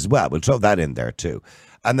women as well. We'll throw that in there too.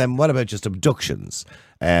 And then what about just abductions?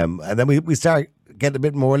 And then we start getting a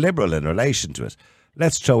bit more liberal in relation to it.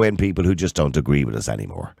 Let's throw in people who just don't agree with us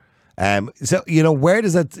anymore. So where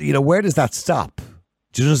does that stop?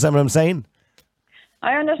 Do you understand what I'm saying?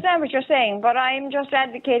 I understand what you're saying, but I'm just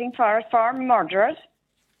advocating for murderers.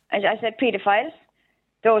 As I said, paedophiles,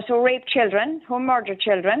 those who rape children, who murder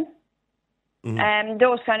children,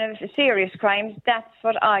 those kind of serious crimes. That's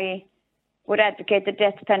what I would advocate the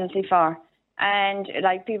death penalty for. And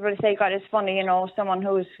like people say, God, it's funny, someone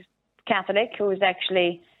who's Catholic who is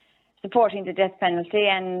actually supporting the death penalty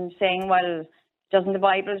and saying, well, doesn't the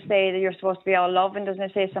Bible say that you're supposed to be all love, and doesn't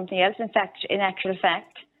it say something else? In fact, in actual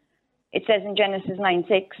fact, it says in Genesis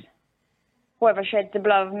 9:6, whoever sheds the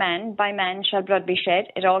blood of man, by man shall blood be shed.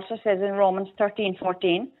 It also says in Romans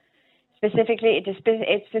 13:14,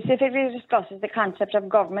 it specifically discusses the concept of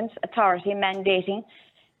government's authority mandating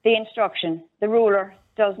the instruction. The ruler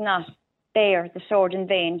does not bear the sword in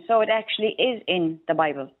vain. So it actually is in the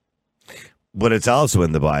Bible. But it's also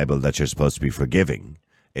in the Bible that you're supposed to be forgiving.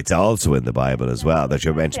 It's also in the Bible as well that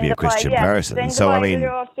you're meant to be a Christian person. So Bible, I mean,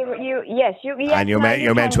 and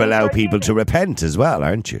you're meant to allow people to repent as well,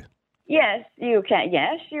 aren't you? Yes, you can.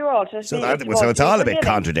 Yes, you also. So it's all a bit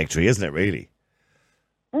contradictory, isn't it? Really?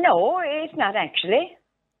 No, it's not actually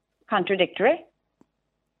contradictory.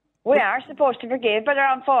 We are supposed to forgive, but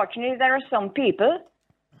unfortunately, there are some people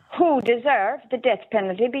who deserve the death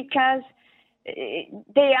penalty because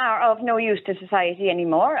they are of no use to society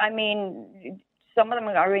anymore. I mean, some of them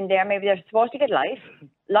are in there, maybe they're supposed to get life.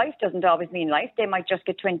 Life doesn't always mean life. They might just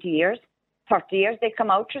get 20 years, 30 years. They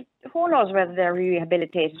come out, who knows whether they're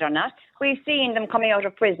rehabilitated or not. We've seen them coming out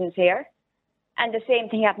of prisons here, and the same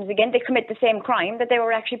thing happens again. They commit the same crime that they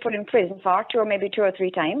were actually put in prison for 2 or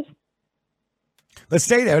 3 times. Let's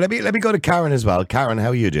stay there. Let me go to Karen as well. Karen, how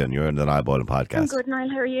are you doing? You're on the Niall podcast. I'm good, Niall.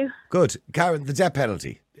 How are you? Good. Karen, the death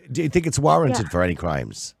penalty. Do you think it's warranted for any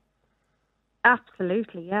crimes?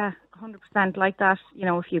 Absolutely, yeah. 100% like that.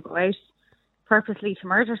 If you go out purposely to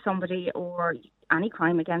murder somebody or any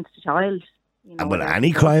crime against a child.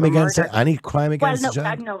 Any crime against a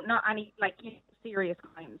child? No, not any, serious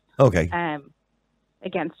crimes. Okay.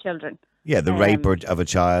 Against children. Yeah, the rape of a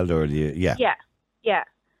child or the, yeah. Yeah.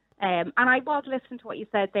 And I was listening to what you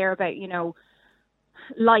said there about,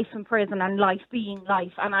 life in prison and life being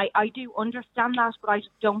life. And I do understand that, but I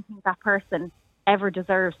just don't think that person ever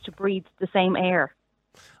deserves to breathe the same air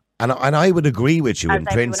And I would agree with you As in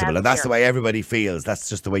everyone principle, else and that's here. the way everybody feels. That's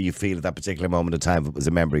just the way you feel at that particular moment of time if it was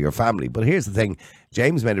a member of your family. But here's the thing.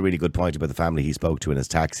 James made a really good point about the family he spoke to in his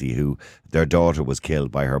taxi who their daughter was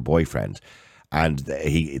killed by her boyfriend. And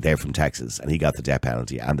they're from Texas, and he got the death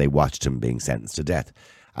penalty, and they watched him being sentenced to death.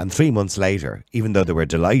 And 3 months later, even though they were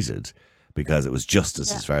delighted because it was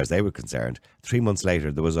justice as far as they were concerned, 3 months later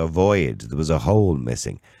there was a void, there was a hole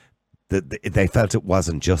missing. They felt it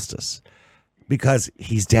wasn't justice because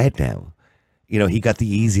he's dead now. You know, he got the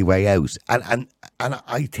easy way out. And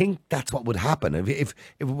I think that's what would happen. If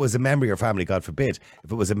it was a member of your family, God forbid,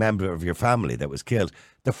 if it was a member of your family that was killed,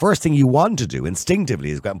 the first thing you want to do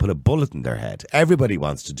instinctively is go out and put a bullet in their head. Everybody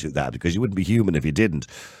wants to do that because you wouldn't be human if you didn't.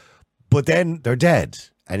 But then they're dead.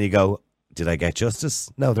 And you go, did I get justice?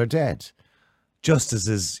 No, they're dead. Justice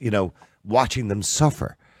is, you know, watching them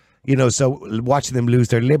suffer. You know, so watching them lose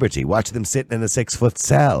their liberty, watching them sitting in a 6-foot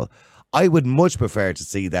cell. I would much prefer to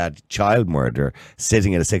see that child murderer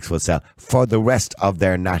sitting in a 6-foot cell for the rest of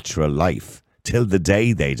their natural life, till the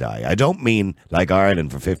day they die. I don't mean like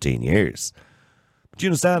Ireland for 15 years. Do you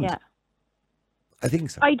understand? Yeah. I think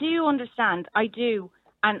so. I do understand. I do.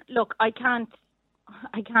 And look, I can't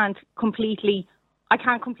completely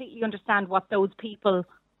understand what those people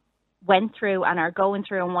went through and are going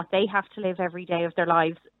through and what they have to live every day of their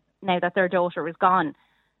lives now that their daughter is gone.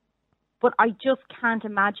 But I just can't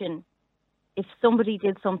imagine if somebody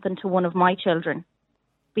did something to one of my children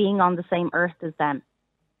being on the same earth as them,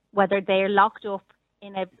 whether they're locked up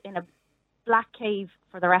in a black cave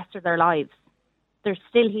for the rest of their lives, they're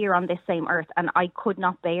still here on this same earth, and I could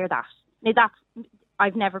not bear that. Now,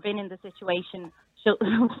 I've never been in the situation, so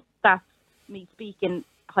that's me speaking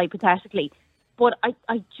hypothetically, but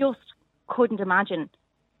I just couldn't imagine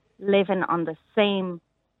living on the same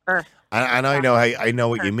earth. And I know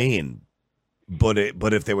what you mean. But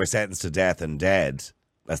if they were sentenced to death and dead,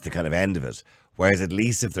 that's the kind of end of it. Whereas at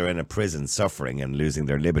least if they're in a prison suffering and losing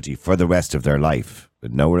their liberty for the rest of their life,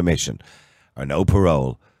 with no remission or no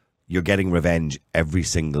parole, you're getting revenge every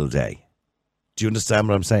single day. Do you understand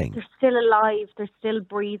what I'm saying? They're still alive. They're still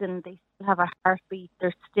breathing. They still have a heartbeat.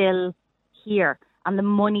 They're still here. And the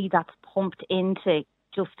money that's pumped into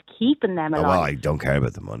just keeping them alive. Well, I don't care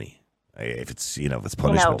about the money. If it's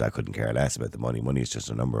punishment, I couldn't care less about the money. Money is just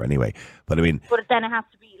a number anyway. But I mean, but then it has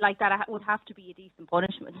to be like that. It would have to be a decent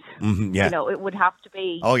punishment. Yeah. You know, it would have to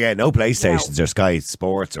be. Oh yeah, no PlayStations or Sky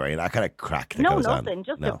Sports or any that kind of crack that goes nothing. on.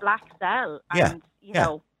 Just a black cell. And, you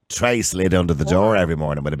know, tray slid under the door every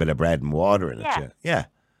morning with a bit of bread and water in it. Yeah.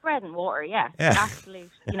 Bread and water. Yeah.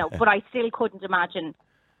 Absolute. You know, but I still couldn't imagine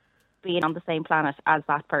being on the same planet as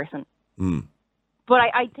that person. But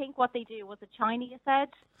I think what they do, was it China you said?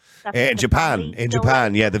 In Japan,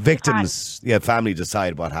 the victims, family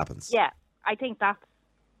decide what happens. Yeah, I think that's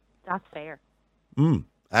fair.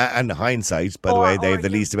 And hindsight, by the way, they have the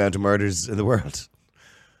least amount of murders in the world.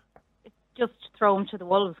 Just throw them to the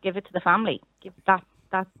wolves, give it to the family. Give that.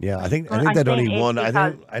 Yeah, I think they'd only one. I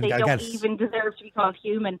don't even deserve to be called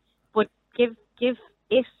human, but give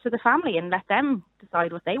it to the family and let them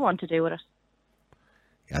decide what they want to do with it.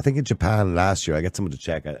 I think in Japan last year, I get someone to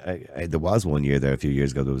check. There was one year there a few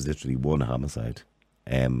years ago. There was literally one homicide.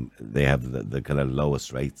 They have the kind of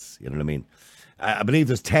lowest rates. You know what I mean? I believe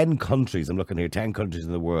there's 10 countries. I'm looking here, 10 countries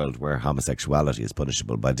in the world where homosexuality is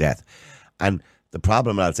punishable by death. And the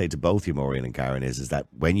problem I'll say to both you, Maureen and Karen, is that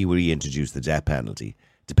when you reintroduce the death penalty,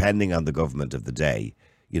 depending on the government of the day,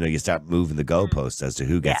 you know, you start moving the goalposts as to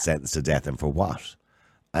who gets sentenced to death and for what.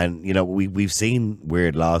 And, you know, we've seen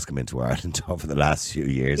weird laws come into Ireland over the last few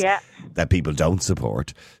years that people don't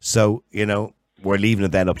support. So, you know, we're leaving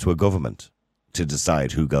it then up to a government to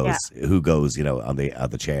decide who goes, you know, on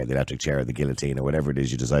the chair, the electric chair, or the guillotine, or whatever it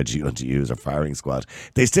is you decide you want to use, or firing squad.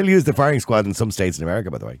 They still use the firing squad in some states in America,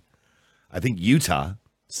 by the way. I think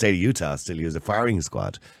state of Utah still use a firing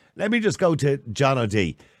squad. Let me just go to John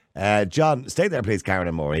O'D. John, stay there, please, Karen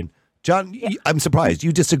and Maureen. John, I'm surprised.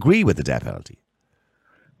 You disagree with the death penalty.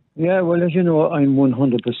 Yeah, well, as you know, I'm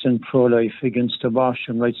 100% pro-life against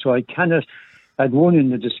abortion, right? So I cannot, at one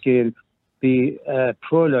end of the scale, be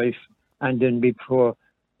pro-life and then be pro...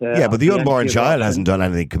 but the unborn child hasn't done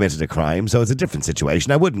anything, committed a crime, so it's a different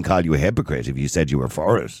situation. I wouldn't call you a hypocrite if you said you were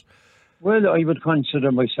for it. Well, I would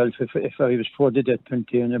consider myself, if I was for the death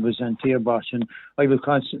penalty and I was anti-abortion, I would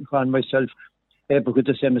call myself a hypocrite,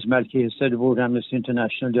 the same as Malky has said about Amnesty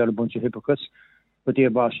International. They're a bunch of hypocrites with the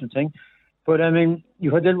abortion thing. But, I mean, you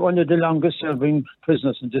had one of the longest-serving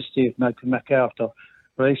prisoners in the state, Malcolm MacArthur,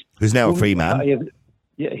 right? Who's now a free man.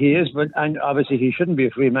 Yeah, he is, and obviously he shouldn't be a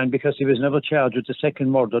free man because he was never charged with the second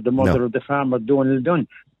murder, the murder of the farmer, Donald Dunn.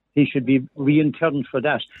 He should be re-interned for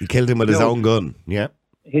that. He killed him with his own gun, yeah.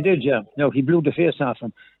 He did, yeah. No, he blew the face off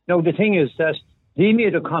him. Now, the thing is that he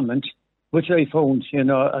made a comment, which I found,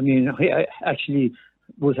 I actually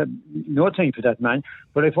would have no time for that man,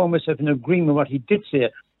 but I found myself in agreement with what he did say.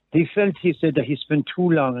 He said that he spent too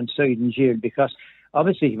long inside in jail because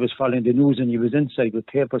obviously he was following the news and he was inside with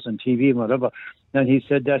papers and TV and whatever. And he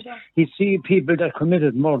said that he'd see people that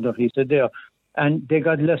committed murder, he said there, and they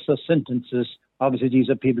got lesser sentences. Obviously, these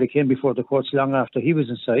are people that came before the courts long after he was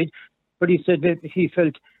inside. But he said that he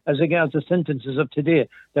felt, as regards the sentences of today,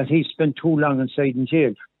 that he spent too long inside in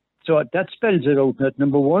jail. So that spells it out that,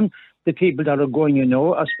 number one, the people that are going in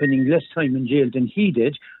now are spending less time in jail than he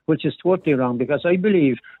did, which is totally wrong, because I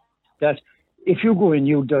believe that if you go in,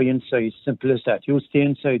 you die inside, simple as that. You stay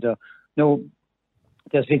inside there. Now,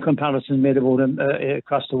 there's been comparisons made about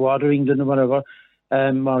across the water, England or whatever.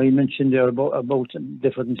 Murray mentioned there about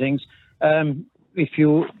different things. If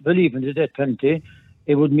you believe in the death penalty,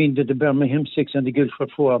 it would mean that the Birmingham 6 and the Guildford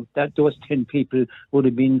 4, that those 10 people would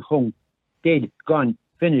have been hung, dead, gone,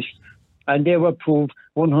 finished. And they were proved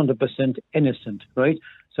 100% innocent, right?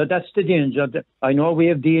 So that's the danger. I know we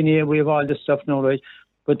have DNA, we have all this stuff now, right?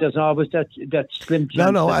 But there's always that slim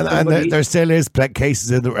chance. No, and there still is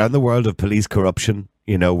cases around the world of police corruption,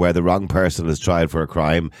 where the wrong person is tried for a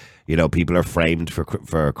crime. People are framed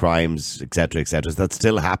for crimes, etc., etc. That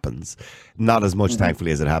still happens. Not as much,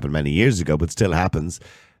 thankfully, as it happened many years ago, but still happens.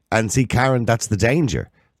 And see, Karen, that's the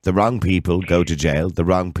danger. The wrong people go to jail. The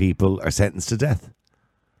wrong people are sentenced to death.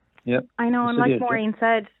 Yeah, I know, and like Maureen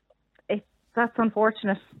said, that's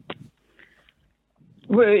unfortunate.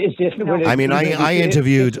 Well, I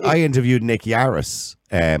interviewed Nick Yaris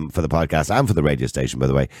for the podcast and for the radio station, by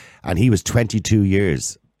the way, and he was 22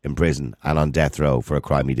 years in prison and on death row for a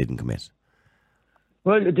crime he didn't commit.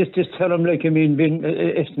 Well, just tell him,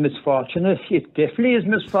 it's misfortune. It definitely is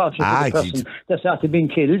misfortune for the person that's after being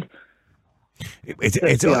killed.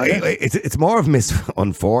 It's more of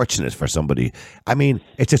unfortunate for somebody. I mean,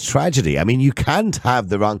 it's a tragedy. I mean, you can't have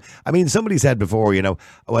the wrong. I mean, somebody said before,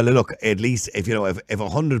 well, look, at least if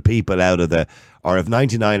 100 people if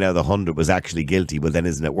 99 out of the 100 was actually guilty, well, then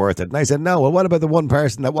isn't it worth it? And I said, no. Well, what about the one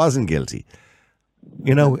person that wasn't guilty?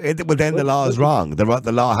 Then the law is wrong.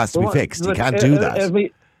 The law has to be fixed. You can't do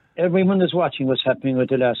that. Everyone is watching what's happening with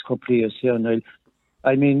the last couple of years here, Niall.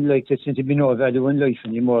 I mean, there seems to be no value in life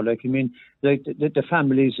anymore. The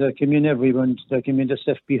families, everyone, that's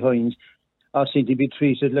left behind are seen to be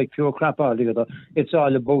treated like pure crap altogether. It's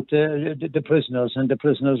all about the prisoners and the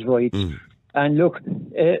prisoners' rights. And look,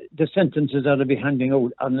 the sentences that they'll be handing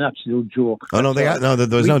out are an absolute joke. Oh no, they are. No,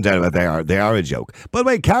 there's no doubt about they are a joke. By the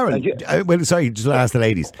way, Karen, sorry, just ask the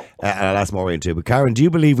ladies, and I'll ask Maureen too. But Karen, do you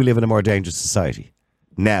believe we live in a more dangerous society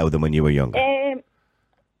now than when you were younger?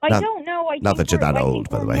 I don't know. Not that you're that old,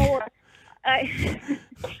 by the way.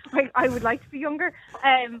 I would like to be younger.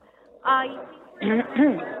 I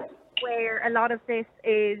think where a lot of this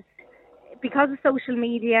is because of social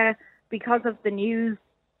media, because of the news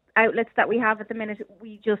outlets that we have at the minute,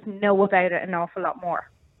 we just know about it an awful lot more.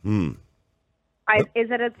 Is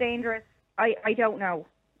it as dangerous? I don't know.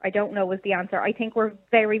 I don't know is the answer. I think we're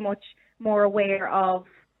very much more aware of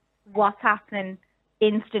what's happening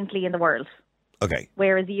instantly in the world. Okay.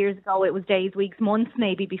 Whereas years ago it was days, weeks, months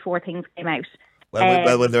maybe before things came out.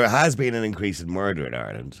 Well, there has been an increase in murder in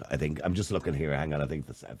Ireland. I think I'm just looking here. Hang on, I think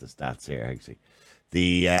I have the stats here. Actually,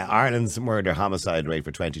 the Ireland's murder homicide rate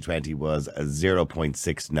for 2020 was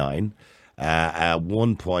 0.69, a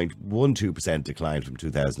 1.12% decline from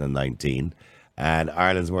 2019. And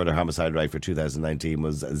Ireland's murder homicide rate for 2019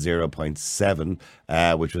 was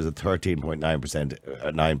 0.7, which was a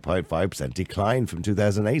 9.5% decline from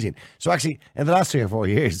 2018. So actually, in the last 3 or 4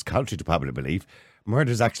 years, contrary to popular belief,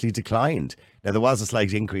 murder's actually declined. Now, there was a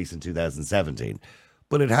slight increase in 2017,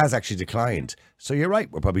 but it has actually declined. So you're right,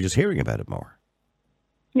 we're probably just hearing about it more.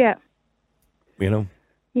 Yeah.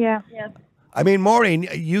 Yeah. I mean, Maureen,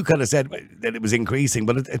 you kind of said that it was increasing,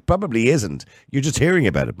 but it probably isn't. You're just hearing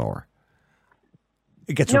about it more.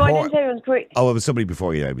 It gets I didn't say it was increasing. Oh, it was somebody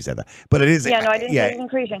before you said that. But it is. Yeah, no, I didn't say it was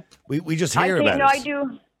increasing. We just hear about it. No, I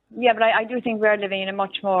do. Yeah, but I do think we are living in a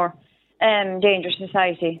much more dangerous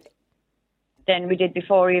society than we did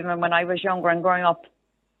before, even when I was younger and growing up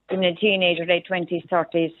in a teenager, late 20s,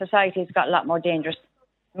 30s. Society's got a lot more dangerous.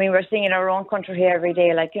 I mean, we're seeing in our own country here every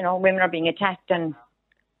day, women are being attacked and,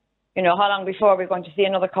 how long before we're going to see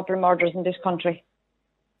another couple of murders in this country?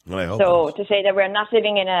 Well, I hope so not. To say that we're not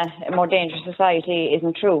living in a more dangerous society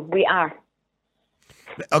isn't true. We are.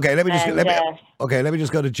 Okay, let me just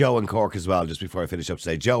go to Joe in Cork as well, just before I finish up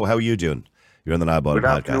today. Joe, how are you doing? You're on the Niall podcast.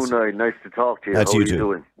 Good afternoon, Niall. Nice to talk to you. That's how you are you too.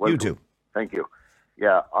 doing? Welcome. You too. Thank you.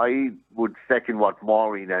 I would second what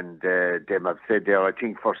Maureen and them have said there. I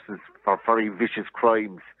think for very vicious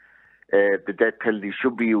crimes, the death penalty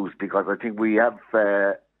should be used, because I think we have.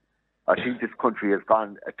 I think this country has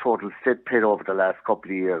gone a total set pit over the last couple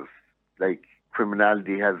of years. Like,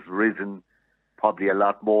 criminality has risen probably a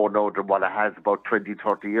lot more now than what it has about 20,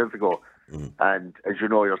 30 years ago. And as you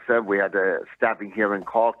know yourself, we had a stabbing here in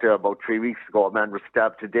Cork there about 3 weeks ago. A man was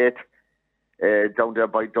stabbed to death down there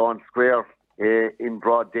by Dawn Square in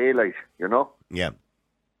broad daylight, you know? Yeah.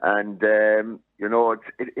 And, you know,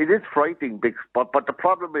 it is frightening, but the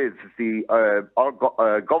problem is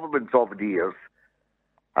our governments over the years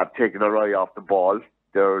have taken their eye off the ball.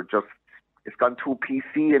 It's gone too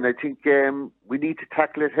PC, and I think we need to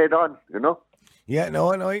tackle it head on, you know? Yeah,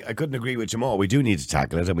 no, I couldn't agree with you more. We do need to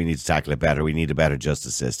tackle it, and we need to tackle it better. We need a better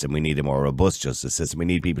justice system. We need a more robust justice system. We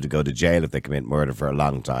need people to go to jail if they commit murder for a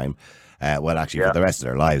long time. For the rest of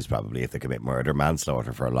their lives, probably, if they commit murder,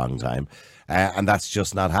 manslaughter for a long time. And that's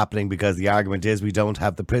just not happening, because the argument is we don't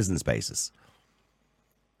have the prison spaces.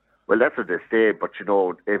 Well, that's what they say, but, you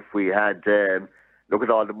know, if we had, look at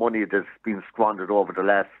all the money that's been squandered over the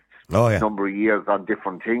last number of years on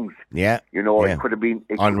different things. Yeah. You know, it could have been...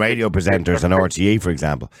 On radio presenters on RTE, for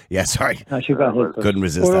example. Yeah, sorry. Couldn't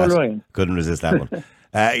resist that. Couldn't resist that one.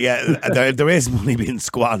 There is money being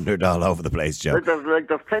squandered all over the place, Joe.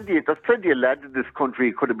 There's plenty of land in this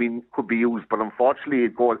country could be used, but unfortunately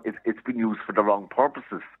it's been used for the wrong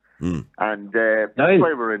purposes. And that's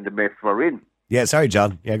why we're in the mess we're in. Yeah, sorry,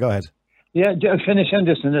 John. Yeah, go ahead. Yeah, finish on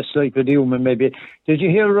this in a slight with you, maybe. Did you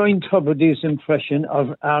hear Ryan Tubridy's impression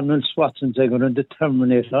of Arnold Schwarzenegger in The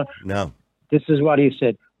Terminator? No. This is what he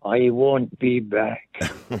said: "I won't be back."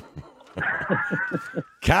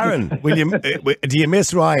 Karen, do you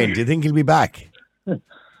miss Ryan? Do you think he'll be back?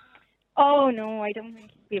 Oh, no, I don't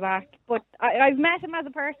think he'll be back. But I've met him as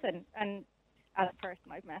a person, and as a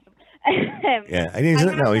person I've met him. Yeah, and he's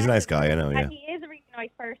a nice guy, I know, yeah. And he is a really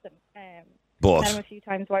nice person. But met him a few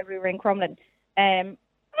times while we were in Crumlin. I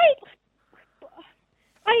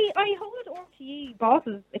hold RTE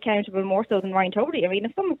bosses accountable more so than Ryan Tubridy. I mean,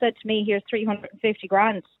 if someone said to me, "Here's 350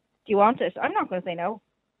 grand, do you want it?" I'm not going to say no.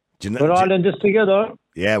 We're all in this together.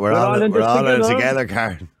 Yeah, we're all in it together,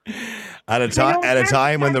 Karen. At a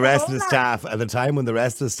time when the rest of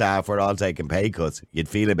the staff were all taking pay cuts, you'd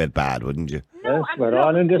feel a bit bad, wouldn't you? No, we're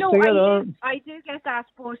all in this together. I do get that,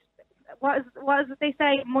 but what is it they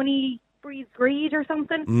say? Money breeds greed or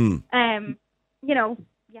something. You know,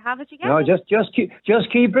 you have it, you get it. No,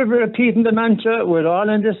 just keep repeating the mantra. We're all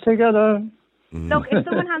in this together. Look, if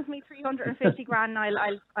someone hands me 350 grand,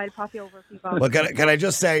 I'll pop you over a few bottles. Well, can I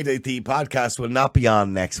just say that the podcast will not be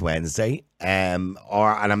on next Wednesday, and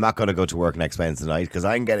I'm not going to go to work next Wednesday night because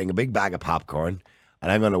I'm getting a big bag of popcorn.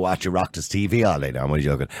 And I'm going to watch Oireachtas TV all day now. I'm only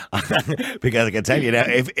joking. Because I can tell you now,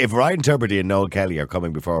 if Ryan Tubridy and Noel Kelly are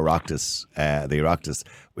coming before Oireachtas, the Oireachtas,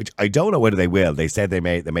 which I don't know whether they will. They said there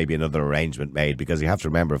may be another arrangement made, because you have to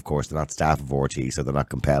remember, of course, they're not staff of RT, so they're not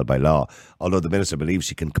compelled by law. Although the minister believes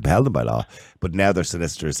she can compel them by law. But now their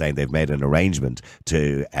solicitor is saying they've made an arrangement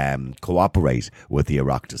to cooperate with the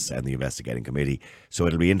Oireachtas and the investigating committee. So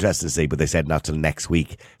it'll be interesting to see, but they said not till next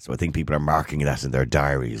week. So I think people are marking that in their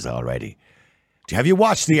diaries already. Have you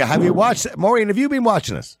watched Maureen, have you been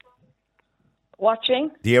watching it?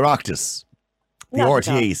 Watching? The Oireachtas. The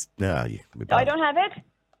RTEs. No, I don't have it.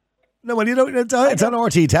 No, well, you don't. It's on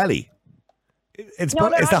RT Telly. It's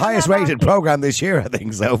the highest rated programme this year, I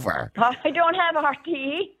think, so far. I don't have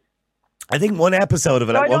RTE. I think one episode of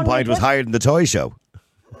it at one point was higher than the Toy Show.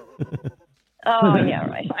 Oh, yeah,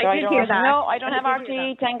 right. I did hear that. No, I don't have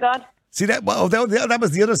RTE, thank God. See, that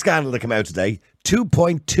was the other scandal that came out today.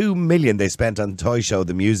 2.2 million they spent on Toy Show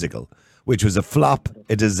the musical, which was a flop,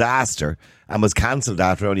 a disaster, and was cancelled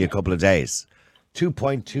after only a couple of days.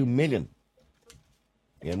 2.2 million.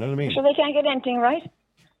 You know what I mean? So they can't get anything right?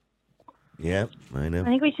 Yeah, I know. I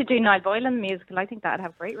think we should do Niall Boylan the musical. I think that'd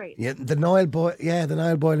have great ratings. Yeah, the Niall Boylan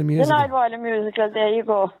musical. The Niall Boylan musical, there you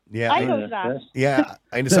go. Yeah, I go to that. Yeah,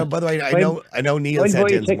 I know. So, by the way, I know Neil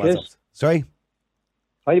sent in some WhatsApps. Sorry?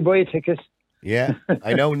 I buy a ticket. Yeah,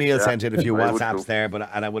 I know Neil sent in a few WhatsApps there,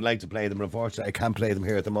 and I would like to play them. Unfortunately, I can't play them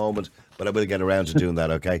here at the moment, but I will get around to doing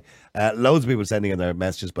that, okay? Loads of people sending in their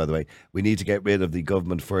messages, by the way. We need to get rid of the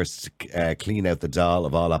government first, clean out the doll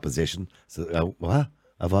of all opposition. So, what?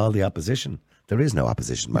 Of all the opposition? There is no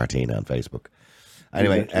opposition, Martina, on Facebook.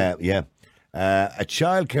 Anyway, yeah. A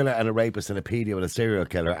child killer and a rapist and a paedo and a serial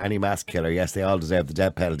killer, any mass killer, yes, they all deserve the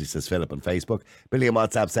death penalty, says Philip on Facebook. Billy on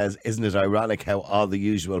WhatsApp says, isn't it ironic how all the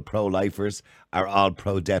usual pro-lifers are all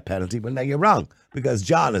pro-death penalty? Well, now you're wrong, because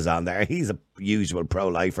John is on there. He's a usual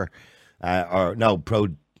pro-lifer. Should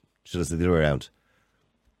I say the other way around?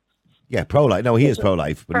 Yeah, pro-life. No, he is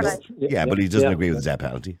pro-life. But Pro-life. but he doesn't agree with the death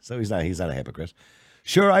penalty. So he's not a hypocrite.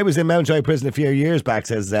 Sure, I was in Mountjoy prison a few years back,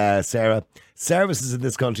 says Sarah. Services in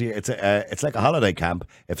this country, it's like a holiday camp.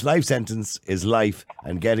 If life sentence is life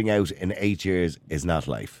and getting out in 8 years is not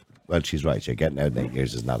life. Well, she's right. Yeah, getting out in 8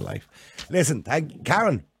 years is not life. Listen,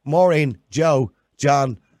 Karen, Maureen, Joe,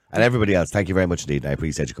 John, and everybody else, thank you very much indeed. I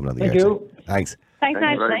appreciate you coming on the air. Thank you. Thanks. Thanks,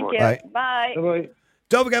 Niall. Thank you. Bye. Bye. Bye-bye.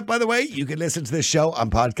 Don't forget, by the way, you can listen to this show on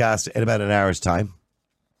podcast in about an hour's time.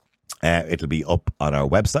 It'll be up on our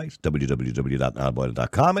website,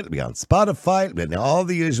 www.niallboylan.com. It'll be on Spotify. It'll be on all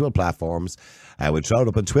the usual platforms. We'll throw it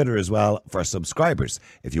up on Twitter as well for subscribers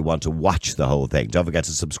if you want to watch the whole thing. Don't forget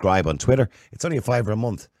to subscribe on Twitter. It's only $5 a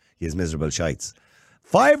month. You miserable shites.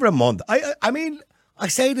 $5 a month. I mean, I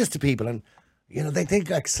say this to people and, you know, they think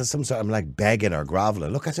like some sort of like begging or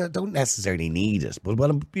groveling. Look, I don't necessarily need it, but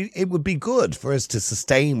it would be good for us to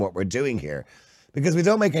sustain what we're doing here because we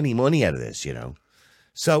don't make any money out of this, you know.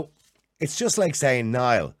 So it's just like saying,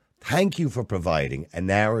 Niall, thank you for providing an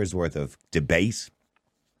hour's worth of debate,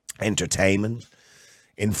 entertainment,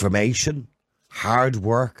 information, hard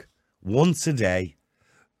work, once a day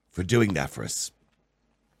for doing that for us.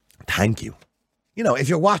 Thank you. You know, if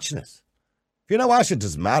you're watching it. If you're not watching, it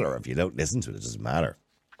doesn't matter. If you don't listen to it, it doesn't matter.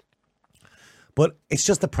 But it's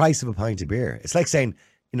just the price of a pint of beer. It's like saying,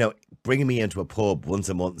 you know, bringing me into a pub once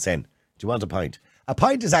a month and saying, do you want a pint? A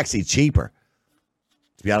pint is actually cheaper,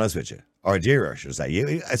 to be honest with you. Or dearer, should I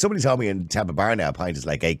say. Somebody told me in Tampa Bar now a pint is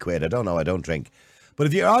like £8. I don't know. I don't drink. But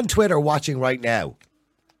if you're on Twitter watching right now,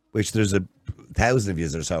 which there's 1,000 of you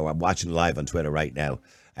or so, I'm watching live on Twitter right now.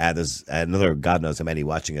 There's another, God knows how many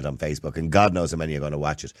watching it on Facebook, and God knows how many are going to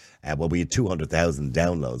watch it. Well, we had 200,000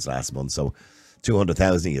 downloads last month, so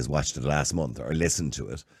 200,000 of you watched it last month or listened to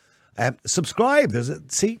it. Subscribe. There's a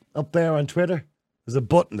seat up there on Twitter. There's a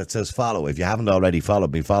button that says follow. If you haven't already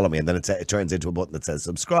followed me, follow me, and then it turns into a button that says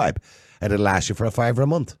subscribe, and it'll last you for $5 a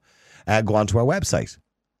month. Go on to our website.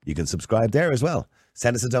 You can subscribe there as well.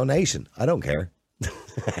 Send us a donation. I don't care.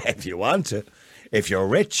 If you want to. If you're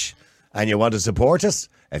rich and you want to support us,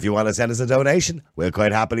 if you want to send us a donation, we'll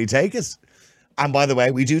quite happily take it. And by the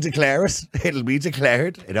way, we do declare it. It'll be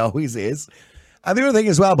declared. It always is. And the other thing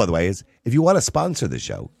as well, by the way, is if you want to sponsor the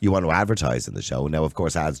show, you want to advertise in the show. Now, of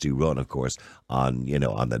course, ads do run, of course, on, you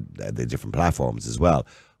know, on the different platforms as well.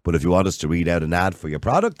 But if you want us to read out an ad for your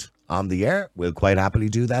product on the air, we'll quite happily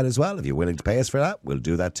do that as well. If you're willing to pay us for that, we'll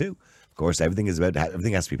do that too. Of course, everything has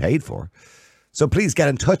to be paid for. So please get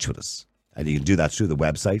in touch with us. And you can do that through the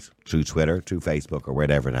website, through Twitter, through Facebook, or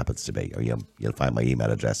wherever it happens to be. Or you'll find my email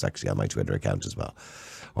address actually on my Twitter account as well.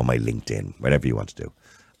 Or my LinkedIn, whatever you want to do.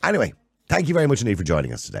 Anyway, thank you very much indeed for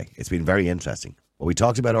joining us today. It's been very interesting. Well, we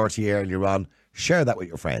talked about RT earlier on. Share that with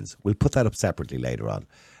your friends. We'll put that up separately later on.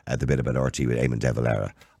 The bit about RT with Eamon De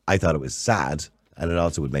Valera. I thought it was sad, and it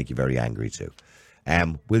also would make you very angry too.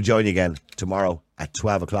 We'll join you again tomorrow at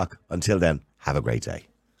 12 o'clock. Until then, have a great day.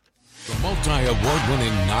 The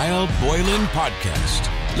multi-award-winning Niall Boylan Podcast.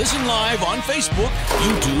 Listen live on Facebook,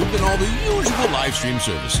 YouTube, and all the usual live stream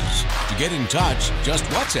services. To get in touch, just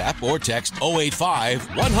WhatsApp or text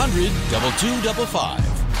 085 100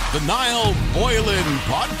 2255. The Niall Boylan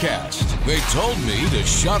Podcast. They told me to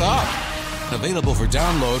shut up. Available for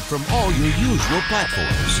download from all your usual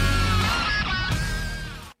platforms.